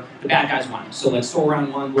where the bad guys won. So like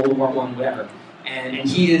Sauron won, World War I, whatever. And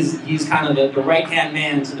he's kind of the right hand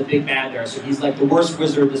man to the big bad there. So he's like the worst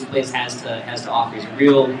wizard this place has to offer. He's a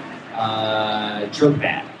real jerk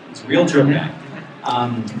bag. He's a real jerk bag.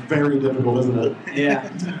 Very difficult, isn't it? Yeah.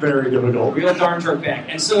 Very difficult. Real darn jerkbag.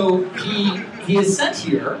 And so he is sent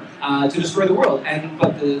here to destroy the world.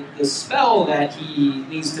 But the spell that he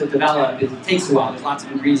needs to develop, it takes a while. There's lots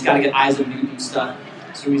of ingredients. He's got to get eyes of Newton stuff.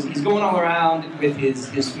 So he's going all around with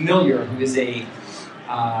his familiar, who is a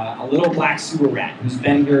little black sewer rat who's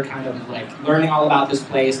been here kind of like learning all about this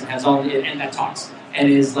place and has all and that talks. And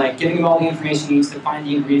is like giving him all the information he needs to find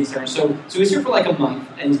the ingredients there. So he's here for like a month,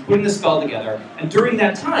 and he's putting the spell together. And during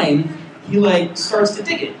that time, he like starts to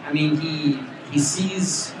dig it. I mean, he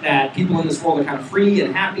sees that people in this world are kind of free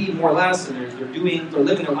and happy, more or less, and they're living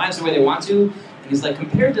their lives the way they want to. And he's like,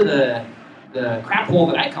 compared to the crap hole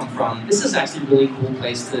that I come from, this is actually a really cool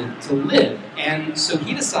place to live. And so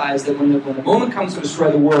he decides that when the moment comes to destroy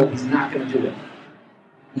the world, he's not going to do it.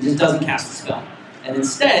 He just doesn't cast the spell. And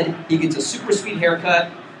instead, he gets a super sweet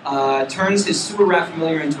haircut, turns his sewer rat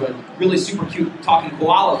familiar into a really super cute talking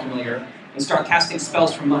koala familiar, and start casting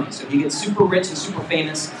spells for money. So he gets super rich and super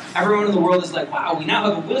famous. Everyone in the world is like, wow, we now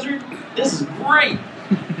have a wizard? This is great!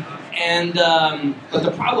 And but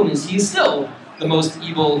the problem is he's still the most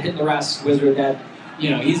evil Hitler-esque wizard that,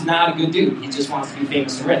 he's not a good dude. He just wants to be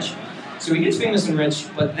famous and rich. So he gets famous and rich,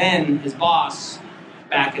 but then his boss,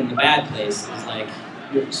 back in the bad place, is like,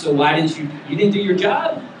 so why didn't you didn't do your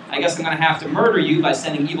job? I guess I'm going to have to murder you by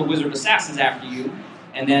sending evil wizard assassins after you,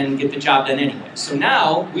 and then get the job done anyway. So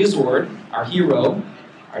now, Wizord, our hero,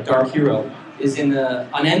 our dark hero, is in the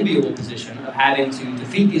unenviable position of having to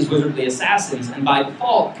defeat these wizardly assassins, and by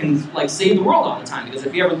default can save the world all the time, because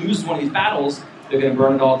if he ever loses one of these battles, they're going to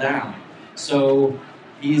burn it all down. So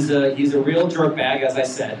he's a real jerkbag, as I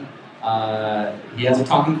said. He has a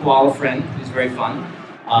talking koala friend who's very fun.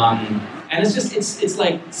 And it's just it's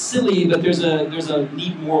like silly, but there's a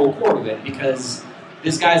neat moral core to it, because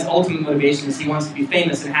this guy's ultimate motivation is he wants to be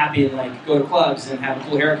famous and happy and go to clubs and have a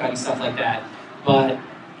cool haircut and stuff like that. But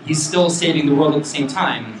he's still saving the world at the same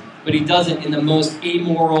time. But he does it in the most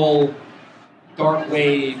amoral, dark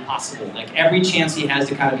way possible. Like every chance he has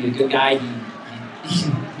to kind of be a good guy, he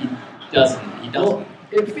doesn't. He doesn't. Well,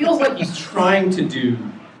 it feels like he's trying to do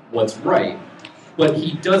what's right, but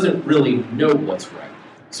he doesn't really know what's right.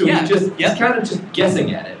 So he's kind of just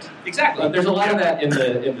guessing at it. Exactly. There's a lot of that in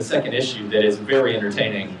the second issue that is very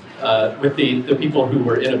entertaining with the people who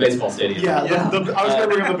were in a baseball stadium. Yeah. I was going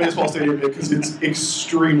to bring up the baseball stadium because it's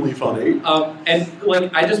extremely funny. And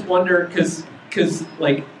I just wonder because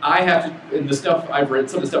I have to, in the stuff I've written,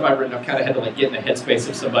 some of the stuff I've written, I've kind of had to get in the headspace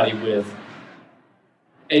of somebody with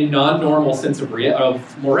a non-normal sense of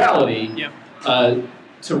morality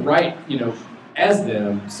to write, as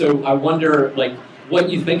them. So I wonder, what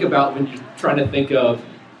you think about when you're trying to think of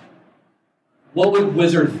what would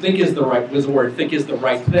Wizard think is the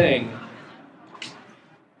right thing,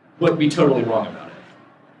 but be totally wrong about it.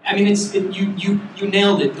 I mean, you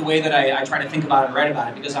nailed it the way that I try to think about it and write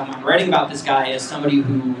about it, because I'm writing about this guy as somebody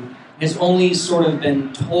who has only sort of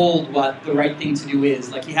been told what the right thing to do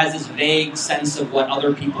is. He has this vague sense of what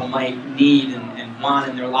other people might need and want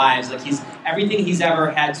in their lives. Everything he's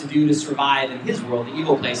ever had to do to survive in his world, the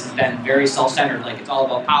evil place, has been very self-centered. It's all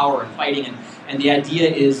about power and fighting, and the idea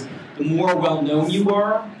is the more well-known you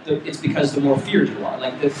are, it's because the more feared you are.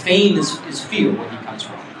 The fame is fear where he comes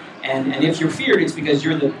from. And if you're feared, it's because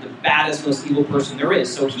you're the baddest, most evil person there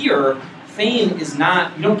is. So here, fame is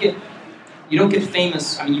not, you don't get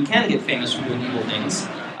famous. I mean, you can get famous from doing evil things.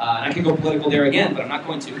 And I can go political there again, but I'm not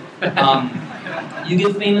going to. You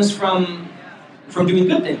get famous from doing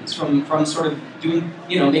good things, from sort of doing,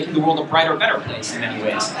 making the world a brighter, better place in many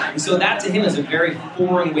ways. And so that to him is a very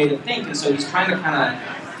foreign way to think. And so he's trying to kind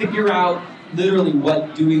of figure out literally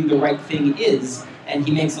what doing the right thing is. And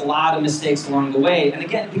he makes a lot of mistakes along the way. And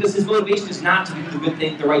again, because his motivation is not to do the good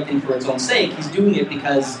thing, the right thing for its own sake. He's doing it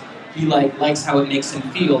because he likes how it makes him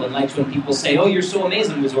feel, and likes when people say, "Oh, you're so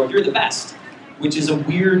amazing, Wizard, you're the best," which is a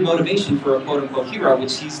weird motivation for a quote-unquote hero,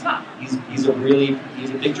 which he's not. He's a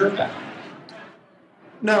big jerkbag.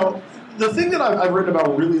 Now, the thing that I've written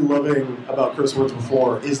about really loving about Chris Woods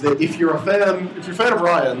before is that if you're a fan of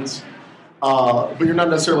Ryan's, but you're not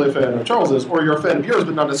necessarily a fan of Charles's, or you're a fan of yours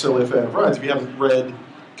but not necessarily a fan of Ryan's, if you haven't read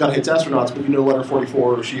God Hates Astronauts, but you know Letter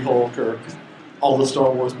 44 or She-Hulk or all the Star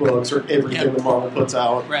Wars books or everything that Marvel puts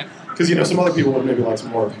out. Right. Because, some other people would maybe like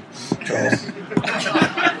some more Charles.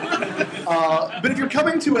 But if you're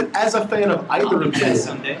coming to it as a fan of either of you...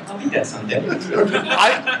 I'll be dead someday.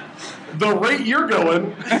 The rate you're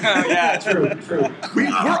going... Yeah, true.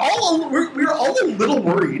 We're all a little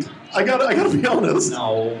worried. I gotta be honest.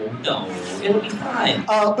 No, it'll be fine.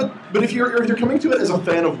 But if you're coming to it as a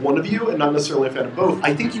fan of one of you and not necessarily a fan of both,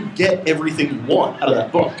 I think you get everything you want out of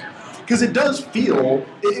that book. because it does feel,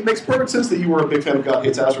 it makes perfect sense that you were a big fan of God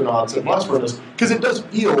Hates Astronauts and Blast Furnace, because it does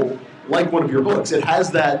feel like one of your books. It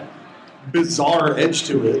has that bizarre edge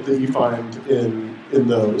to it that you find in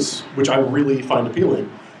those, which I really find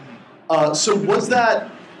appealing. So was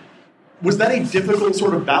that a difficult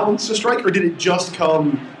sort of balance to strike, or did it just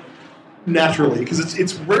come naturally? Because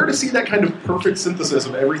it's rare to see that kind of perfect synthesis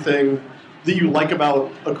of everything that you like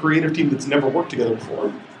about a creative team that's never worked together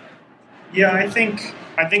before. Yeah, I think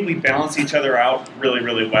we balance each other out really,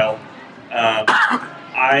 really well.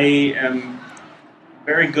 I am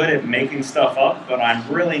very good at making stuff up, but I'm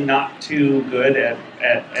really not too good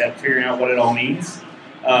at figuring out what it all means.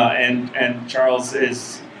 And Charles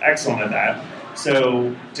is excellent at that.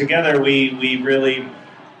 So together we really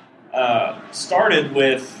started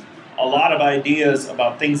with a lot of ideas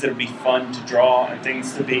about things that would be fun to draw and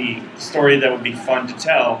things to be story that would be fun to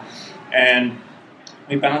tell, and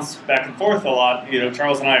we bounced back and forth a lot.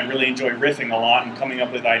 Charles and I really enjoy riffing a lot and coming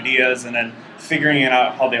up with ideas and then figuring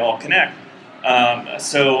out how they all connect.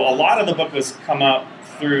 So a lot of the book was come up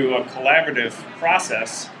through a collaborative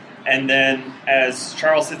process, and then as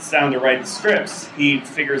Charles sits down to write the scripts, he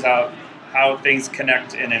figures out how things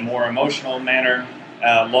connect in a more emotional manner,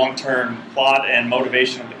 long-term plot and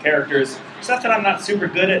motivation of the characters, stuff that I'm not super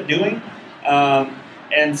good at doing.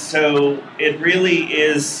 And so it really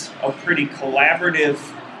is a pretty collaborative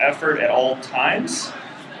effort at all times.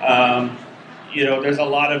 There's a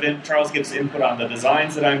lot of Charles gives input on the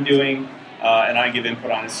designs that I'm doing, and I give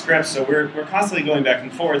input on his script. So we're constantly going back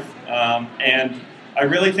and forth. And I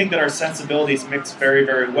really think that our sensibilities mix very,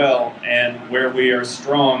 very well. And where we are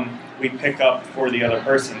strong, we pick up for the other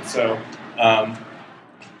person. So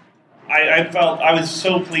I felt I was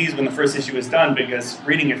so pleased when the first issue was done, because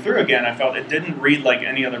reading it through again, I felt it didn't read like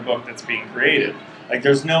any other book that's being created. Like,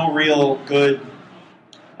 there's no real good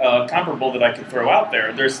comparable that I could throw out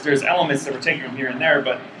there. There's elements that we're taking from here and there,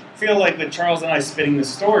 but I feel like with Charles and I spinning the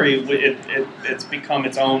story, it's become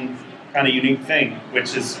its own kind of unique thing,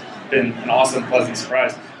 which has been an awesome, pleasant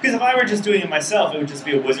surprise. Because if I were just doing it myself, it would just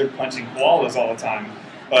be a wizard punching koalas all the time.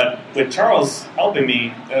 But with Charles helping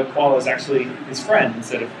me, the koala is actually his friend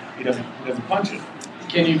instead of he doesn't punch it.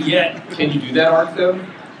 Can you do that arc though?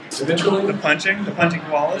 Eventually, the punching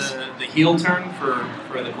koalas, the heel turn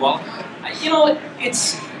for the koala.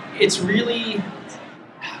 It's really,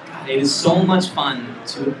 God, it is so much fun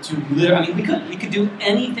to literally. I mean, we could do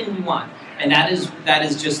anything we want, and that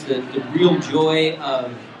is just the real joy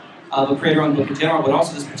of a creator-owned book in general, but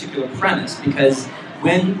also this particular premise. Because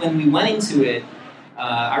when we went into it,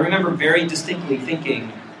 I remember very distinctly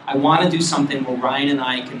thinking, I want to do something where Ryan and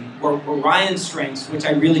I where Ryan's strengths, which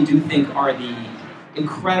I really do think are the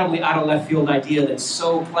incredibly out of left field idea that's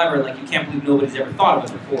so clever, like you can't believe nobody's ever thought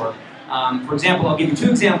of it before. For example, I'll give you two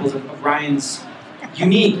examples of Ryan's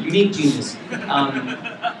unique genius. He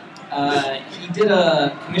did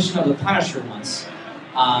a commission of the Punisher once,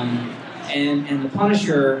 and the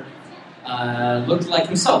Punisher looked like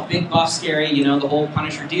himself, big, buff, scary, the whole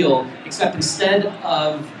Punisher deal, except instead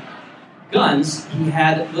of guns, he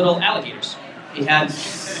had little alligators. He had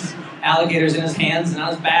alligators in his hands and on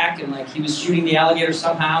his back, and he was shooting the alligators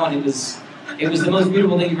somehow, and it was the most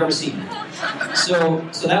beautiful thing you've ever seen. So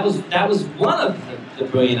that was one of the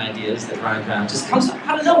brilliant ideas that Ryan Brown just comes up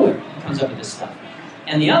out of nowhere. He comes up with this stuff.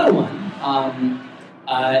 And the other one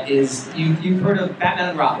is you've heard of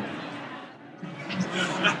Batman and Robin,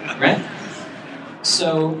 right?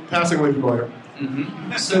 So passing away from lawyer.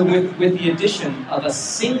 Mm-hmm. So with the addition of a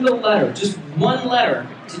single letter, just one letter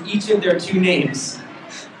to each of their two names,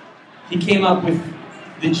 he came up with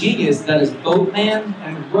the genius that is Boatman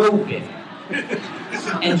and Robin.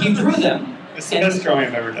 And he drew them. It's the best drawing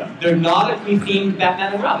I've ever done. They're nautically themed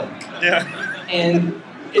Batman and Robin. Yeah. And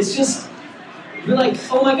it's just, you're like,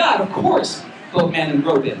 oh my God, of course, Boatman and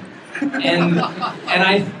Robin. And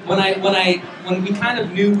when we kind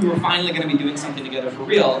of knew we were finally going to be doing something together for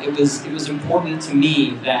real, it was important to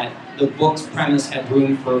me that the book's premise had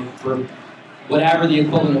room for whatever the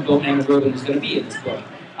equivalent of Boatman and Robin was going to be in this book.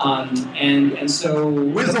 And so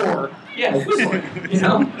Wizard. Yeah, Wizard.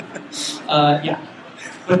 Yeah.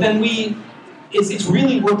 But then it's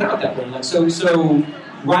really worked out that way. So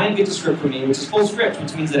Ryan gets a script for me, which is full script,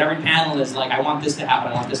 which means that every panel is like, I want this to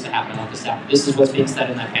happen, I want this to happen, I want this to happen. This is what's being said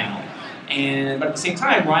in that panel. But at the same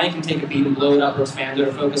time, Ryan can take a beat and blow it up or expand it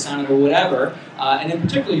or focus on it or whatever. And in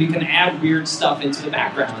particular, you can add weird stuff into the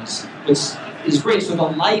backgrounds, which is great. So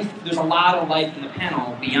there's a lot of life in the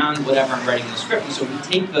panel beyond whatever I'm writing in the script. And so we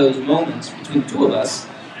take those moments between the two of us,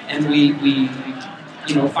 and we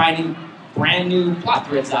finding brand new plot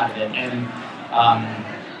threads out of it, and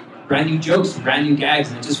brand new jokes and brand new gags,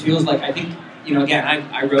 and it just feels like, I think again,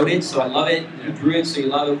 I wrote it, so I love it. You drew it, so you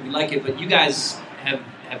love it. We like it. But you guys have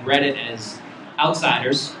read it as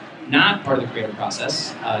outsiders, not part of the creative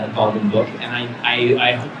process involved in the book. And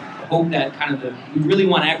I hope that we really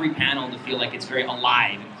want every panel to feel like it's very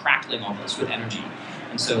alive and crackling almost with energy.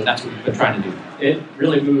 And so that's what we've been trying to do. It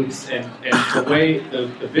really moves, and the way the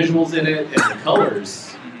visuals in it and the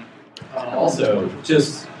colors also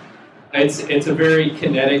just, it's a very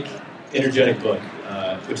kinetic, energetic book,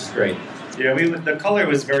 which is great. Yeah, the color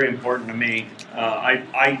was very important to me.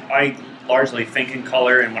 I largely think in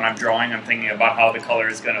color, and when I'm drawing, I'm thinking about how the color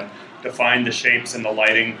is going to define the shapes and the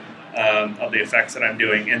lighting of the effects that I'm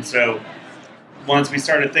doing. And so once we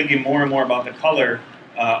started thinking more and more about the color,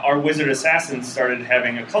 our Wizard Assassins started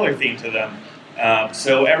having a color theme to them.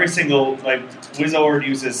 So every single, Wizard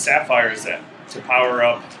uses sapphires to power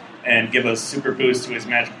up and give a super boost to his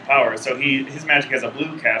magical power. So his magic has a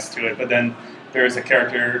blue cast to it, but then there's a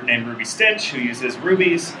character named Ruby Stitch who uses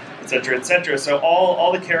rubies, etc., etc. So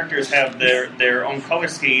all the characters have their own color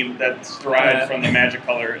scheme that's derived from the magic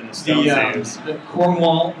color in the stones they use. The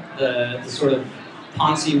Cornwall, the sort of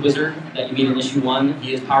Ponzi wizard that you meet in issue 1,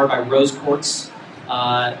 he is powered by rose quartz.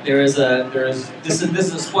 This is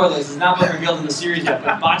a spoiler. This is not been revealed in the series yet,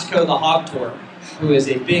 but Botchko the Hogtor, who is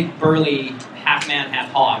a big, burly, half man, half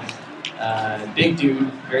hog, big dude,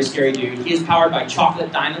 very scary dude. He is powered by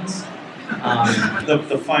chocolate diamonds.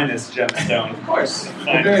 The finest gemstone. Of course,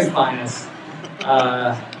 the very finest.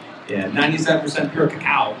 97% pure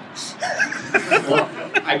cacao. Well,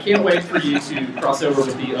 I can't wait for you to cross over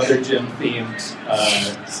with the other gem-themed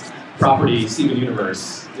property, Steven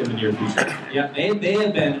Universe, in the near future. Yeah, they have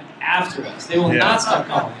been after us. They will not stop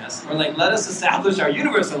calling us. We're like, let us establish our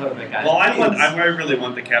universe a little bit, guys. Well, I really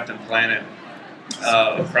want the Captain Planet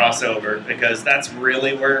crossover, because that's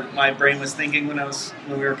really where my brain was thinking when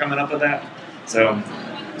we were coming up with that. So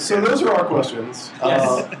those are our questions.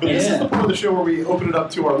 Yes. But this is the part of the show where we open it up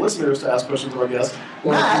to our listeners to ask questions of our guests.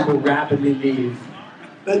 Or people rapidly leave.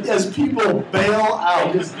 As people bail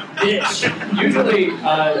out.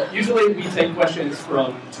 Usually we take questions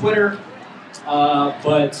from Twitter,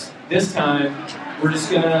 but this time we're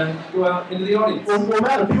just going to go out into the audience. Well,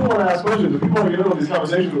 Matt, if people want to ask questions, if people want to get into these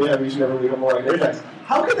conversations we have each and every week on More Like Ajax,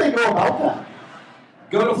 how can they go about that?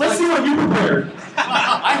 Let's see what you prepared.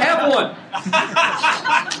 I have one.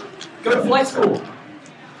 Go to flight school.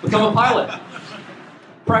 Become a pilot.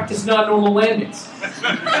 Practice non-normal landings.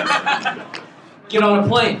 Get on a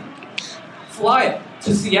plane. Fly it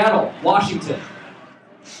to Seattle, Washington.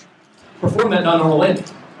 Perform that non-normal landing.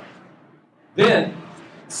 Then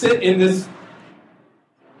sit in this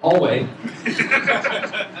hallway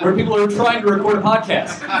where people are trying to record a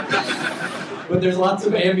podcast. But there's lots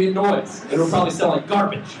of ambient noise. It'll probably sound like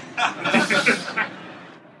garbage.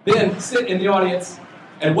 Then sit in the audience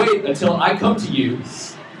and wait until I come to you.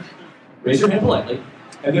 Raise your hand politely.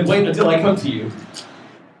 And then wait until I come to you.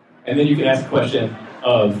 And then you can ask a question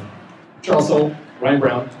of Charles Soule, Ryan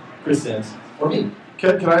Brown, Chris Sims, or me.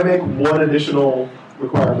 Can I make one additional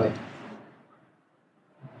requirement?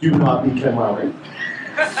 Do not be Ken Lowry.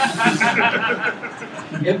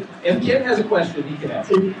 If Ken has a question, he can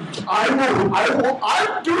ask. I'm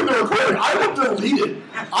doing the recording. I will delete it.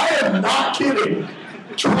 I am not kidding.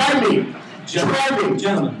 Try me.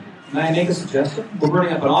 Gentlemen, may I make a suggestion? We're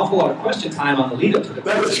burning up an awful lot of question time on the lead-up to the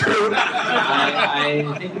question. That is true. I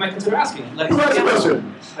think we might consider asking. Who has a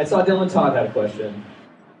question? I saw Dylan Todd had a question.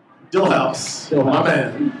 Dillhouse. My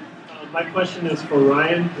man. My question is for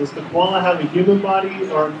Ryan. Does the koala have a human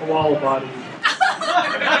body or a koala body?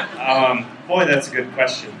 Boy, that's a good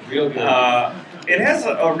question. Real good. It has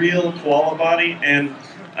a real koala body, and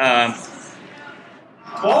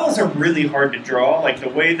koalas are really hard to draw. Like the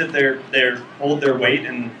way that they hold their weight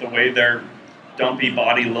and the way their dumpy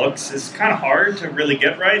body looks is kind of hard to really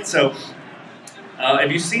get right. So,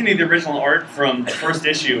 if you've seen any of the original art from the first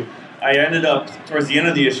issue, I ended up, towards the end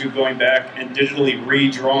of the issue, going back and digitally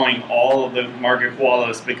redrawing all of the market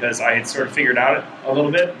koalas because I had sort of figured out a little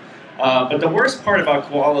bit. But the worst part about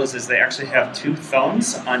koalas is they actually have 2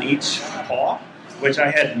 thumbs on each paw, which I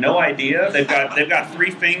had no idea. They've got 3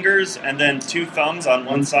 fingers and then 2 thumbs on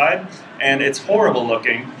one side, and it's horrible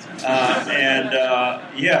looking. So I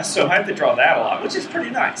have to draw that a lot, which is pretty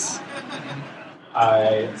nice.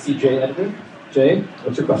 I see Jay Edwin. Jay,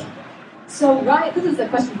 what's your question? So, Ryan, this is a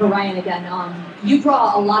question for Ryan again. You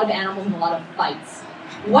draw a lot of animals and a lot of fights.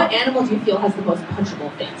 What animal do you feel has the most punchable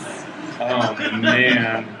face? Oh,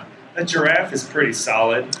 man. A giraffe is pretty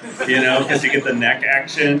solid, because you get the neck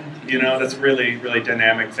action. That's really, really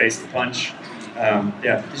dynamic face to punch.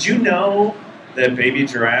 Did you know that baby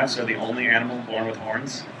giraffes are the only animal born with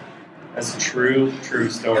horns? That's a true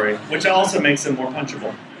story, which also makes them more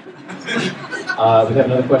punchable. We have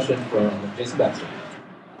another question from Jason Baxter.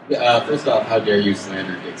 First off, how dare you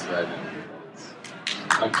slander Dick Stryven?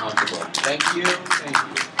 Uncomfortable. Thank you.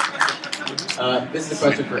 This is a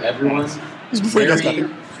question for everyone. Mary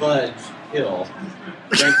Fudge Hill,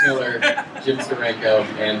 Frank Miller, Jim Steranko,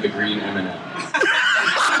 and the Green M&M.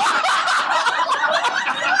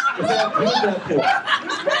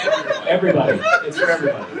 Everybody. It's for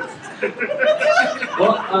everybody.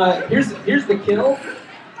 Well, here's the kill.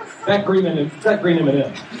 That green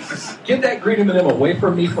M&M. Get that green M&M away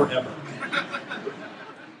from me forever.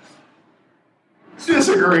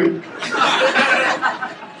 Disagree.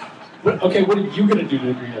 Okay, what are you going to do to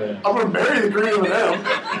the green M&M? I'm going to marry the green M&M.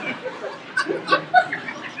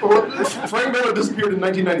 Well, Frank Miller disappeared in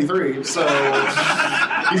 1993, so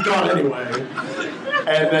he's gone anyway.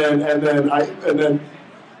 And then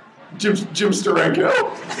Jim Steranko,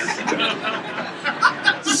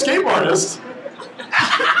 escape artist.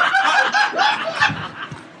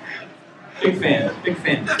 Big fan.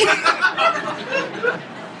 Do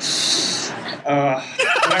I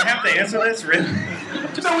have to answer this? Really?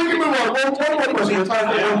 No, we can move on. One more question. We're time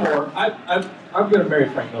for one more. I'm going to marry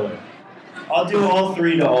Frank Miller. I'll do all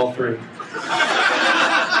three to all three.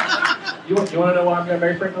 You want to know why I'm going to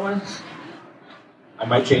marry Frank Miller? I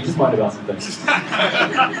might change his mind about some things.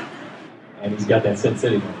 And he's got that Sin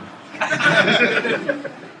City money.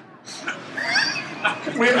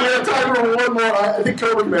 We have time for one more. I think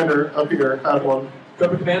Cobra Commander up here had one.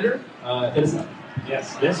 Cobra Commander, hit us up.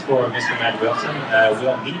 Yes, this for Mr. Matt Wilson.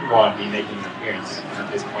 Will Meatwad be making an appearance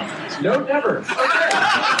at this point? No, never. Okay.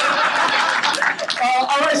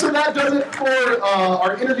 All right, so that does it for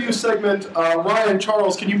our interview segment. Ryan,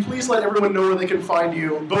 Charles, can you please let everyone know where they can find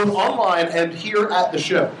you, both online and here at the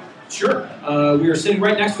show? Sure. We are sitting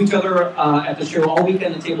right next to each other at the show all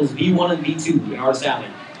weekend at tables V1 and V2 in Artist Alley,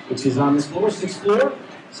 which is on this floor, 6th floor.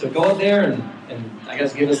 So go out there and I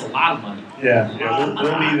guess give us a lot of money. Yeah,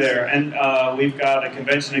 we'll be there. And we've got a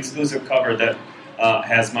convention-exclusive cover that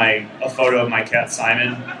has a photo of my cat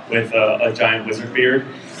Simon with a giant wizard beard.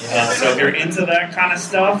 So if you're into that kind of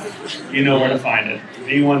stuff, you know where to find it.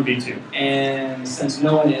 V1, V2. And since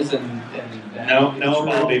no one is, No,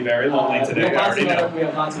 I'll be very lonely today. We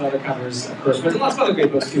have lots of other covers, of course, but lots of other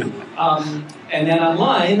great books too. And then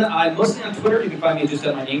online, I'm mostly on Twitter. You can find me just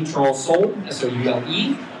at my name, Charles Soule,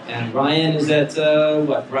 Soule. And Ryan is at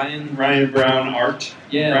Ryan Brown Art.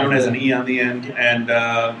 Yeah, Brown has an E on the end, and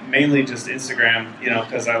mainly just Instagram.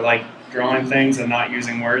 Because I like drawing things and not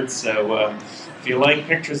using words. So if you like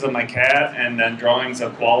pictures of my cat and then drawings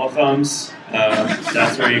of koala thumbs,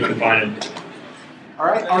 that's where you can find it. All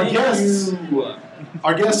right, our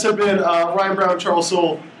guests have been Ryan Brown, Charles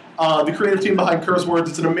Soule, the creative team behind Curse Words.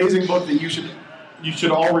 It's an amazing book that you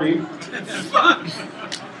should all read.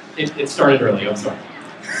 It started early. I'm sorry.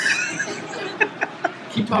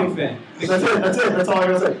 Keep talking, fan. That's it. That's all I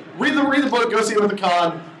gotta say. Read the book. Go see them at the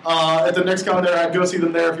con. At the next con they're at, go see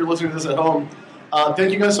them there. If you're listening to this at home,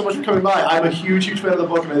 thank you guys so much for coming by. I'm a huge fan of the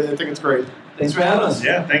book, and I think it's great. Thanks for having us.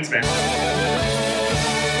 Yeah, thanks, man.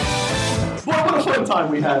 Boy, what a fun time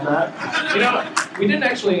we had, Matt. We didn't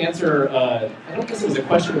actually answer. I don't guess it was a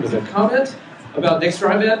question. It was a comment about Dick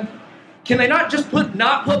Stryven. Can they not just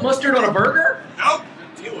not put mustard on a burger? Nope.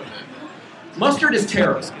 Deal with it. Mustard is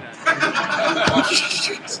terrible. See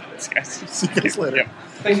you guys later. Yep.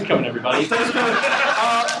 Thanks for coming, everybody. Thanks for coming.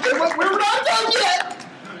 We're not done yet.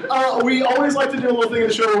 We always like to do a little thing in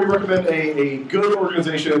the show where we recommend a good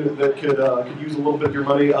organization that could use a little bit of your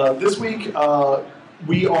money. This week,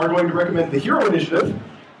 we are going to recommend the Hero Initiative,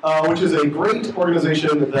 which is a great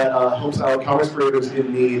organization that helps out comics creators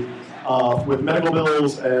in need with medical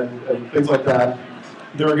bills and things like that.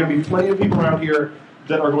 There are going to be plenty of people around here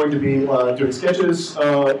that are going to be doing sketches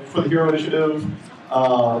for the Hero Initiative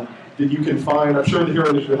that you can find. I'm sure the Hero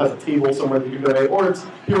Initiative has a table somewhere that you can donate, or it's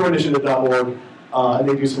heroinitiative.org, and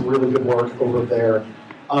they do some really good work over there.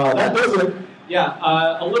 That does it. Yeah,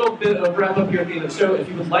 a little bit of wrap up here at the end of the show. If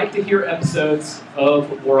you would like to hear episodes of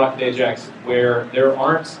War Rocket Ajax where there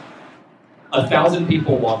aren't 1,000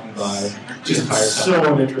 people walking by the entire time.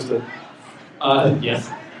 So uninterested. Yes.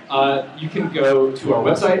 You can go to our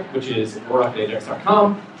website, which is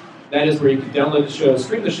warrocketajax.com. That is where you can download the show,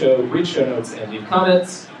 stream the show, read show notes, and leave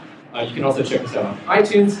comments. You can also check us out on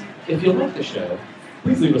iTunes. If you like the show,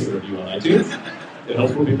 please leave us a review on iTunes. It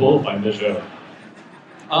helps more people find the show.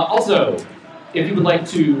 Also, if you would like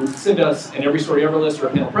to send us an Every Story Ever list or a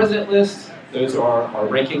panel president list, those are our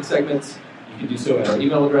ranking segments. You can do so at our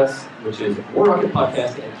email address, which is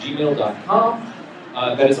warrocketpodcast@gmail.com.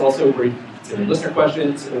 That is also where you can send in listener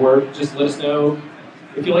questions or just let us know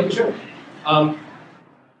if you like the show.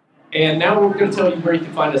 And now we're going to tell you where you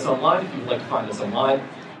can find us online if you would like to find us online.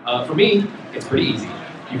 For me, it's pretty easy.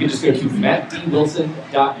 You can just go to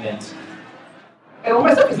mattdwilson.net. And all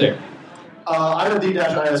my stuff is there. I'm at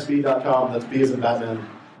the-isb.com. That's B as in Batman.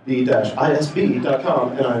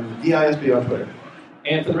 the-isb.com. And I'm the ISB on Twitter.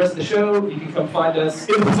 And for the rest of the show, you can come find us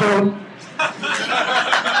in the zone.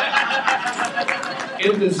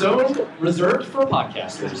 In the zone reserved for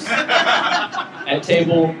podcasters at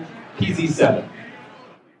table PZ7.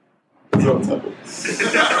 Zone 7.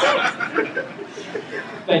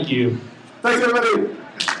 Thank you. Thanks, everybody.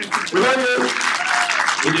 We love you.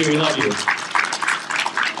 We do. We love you.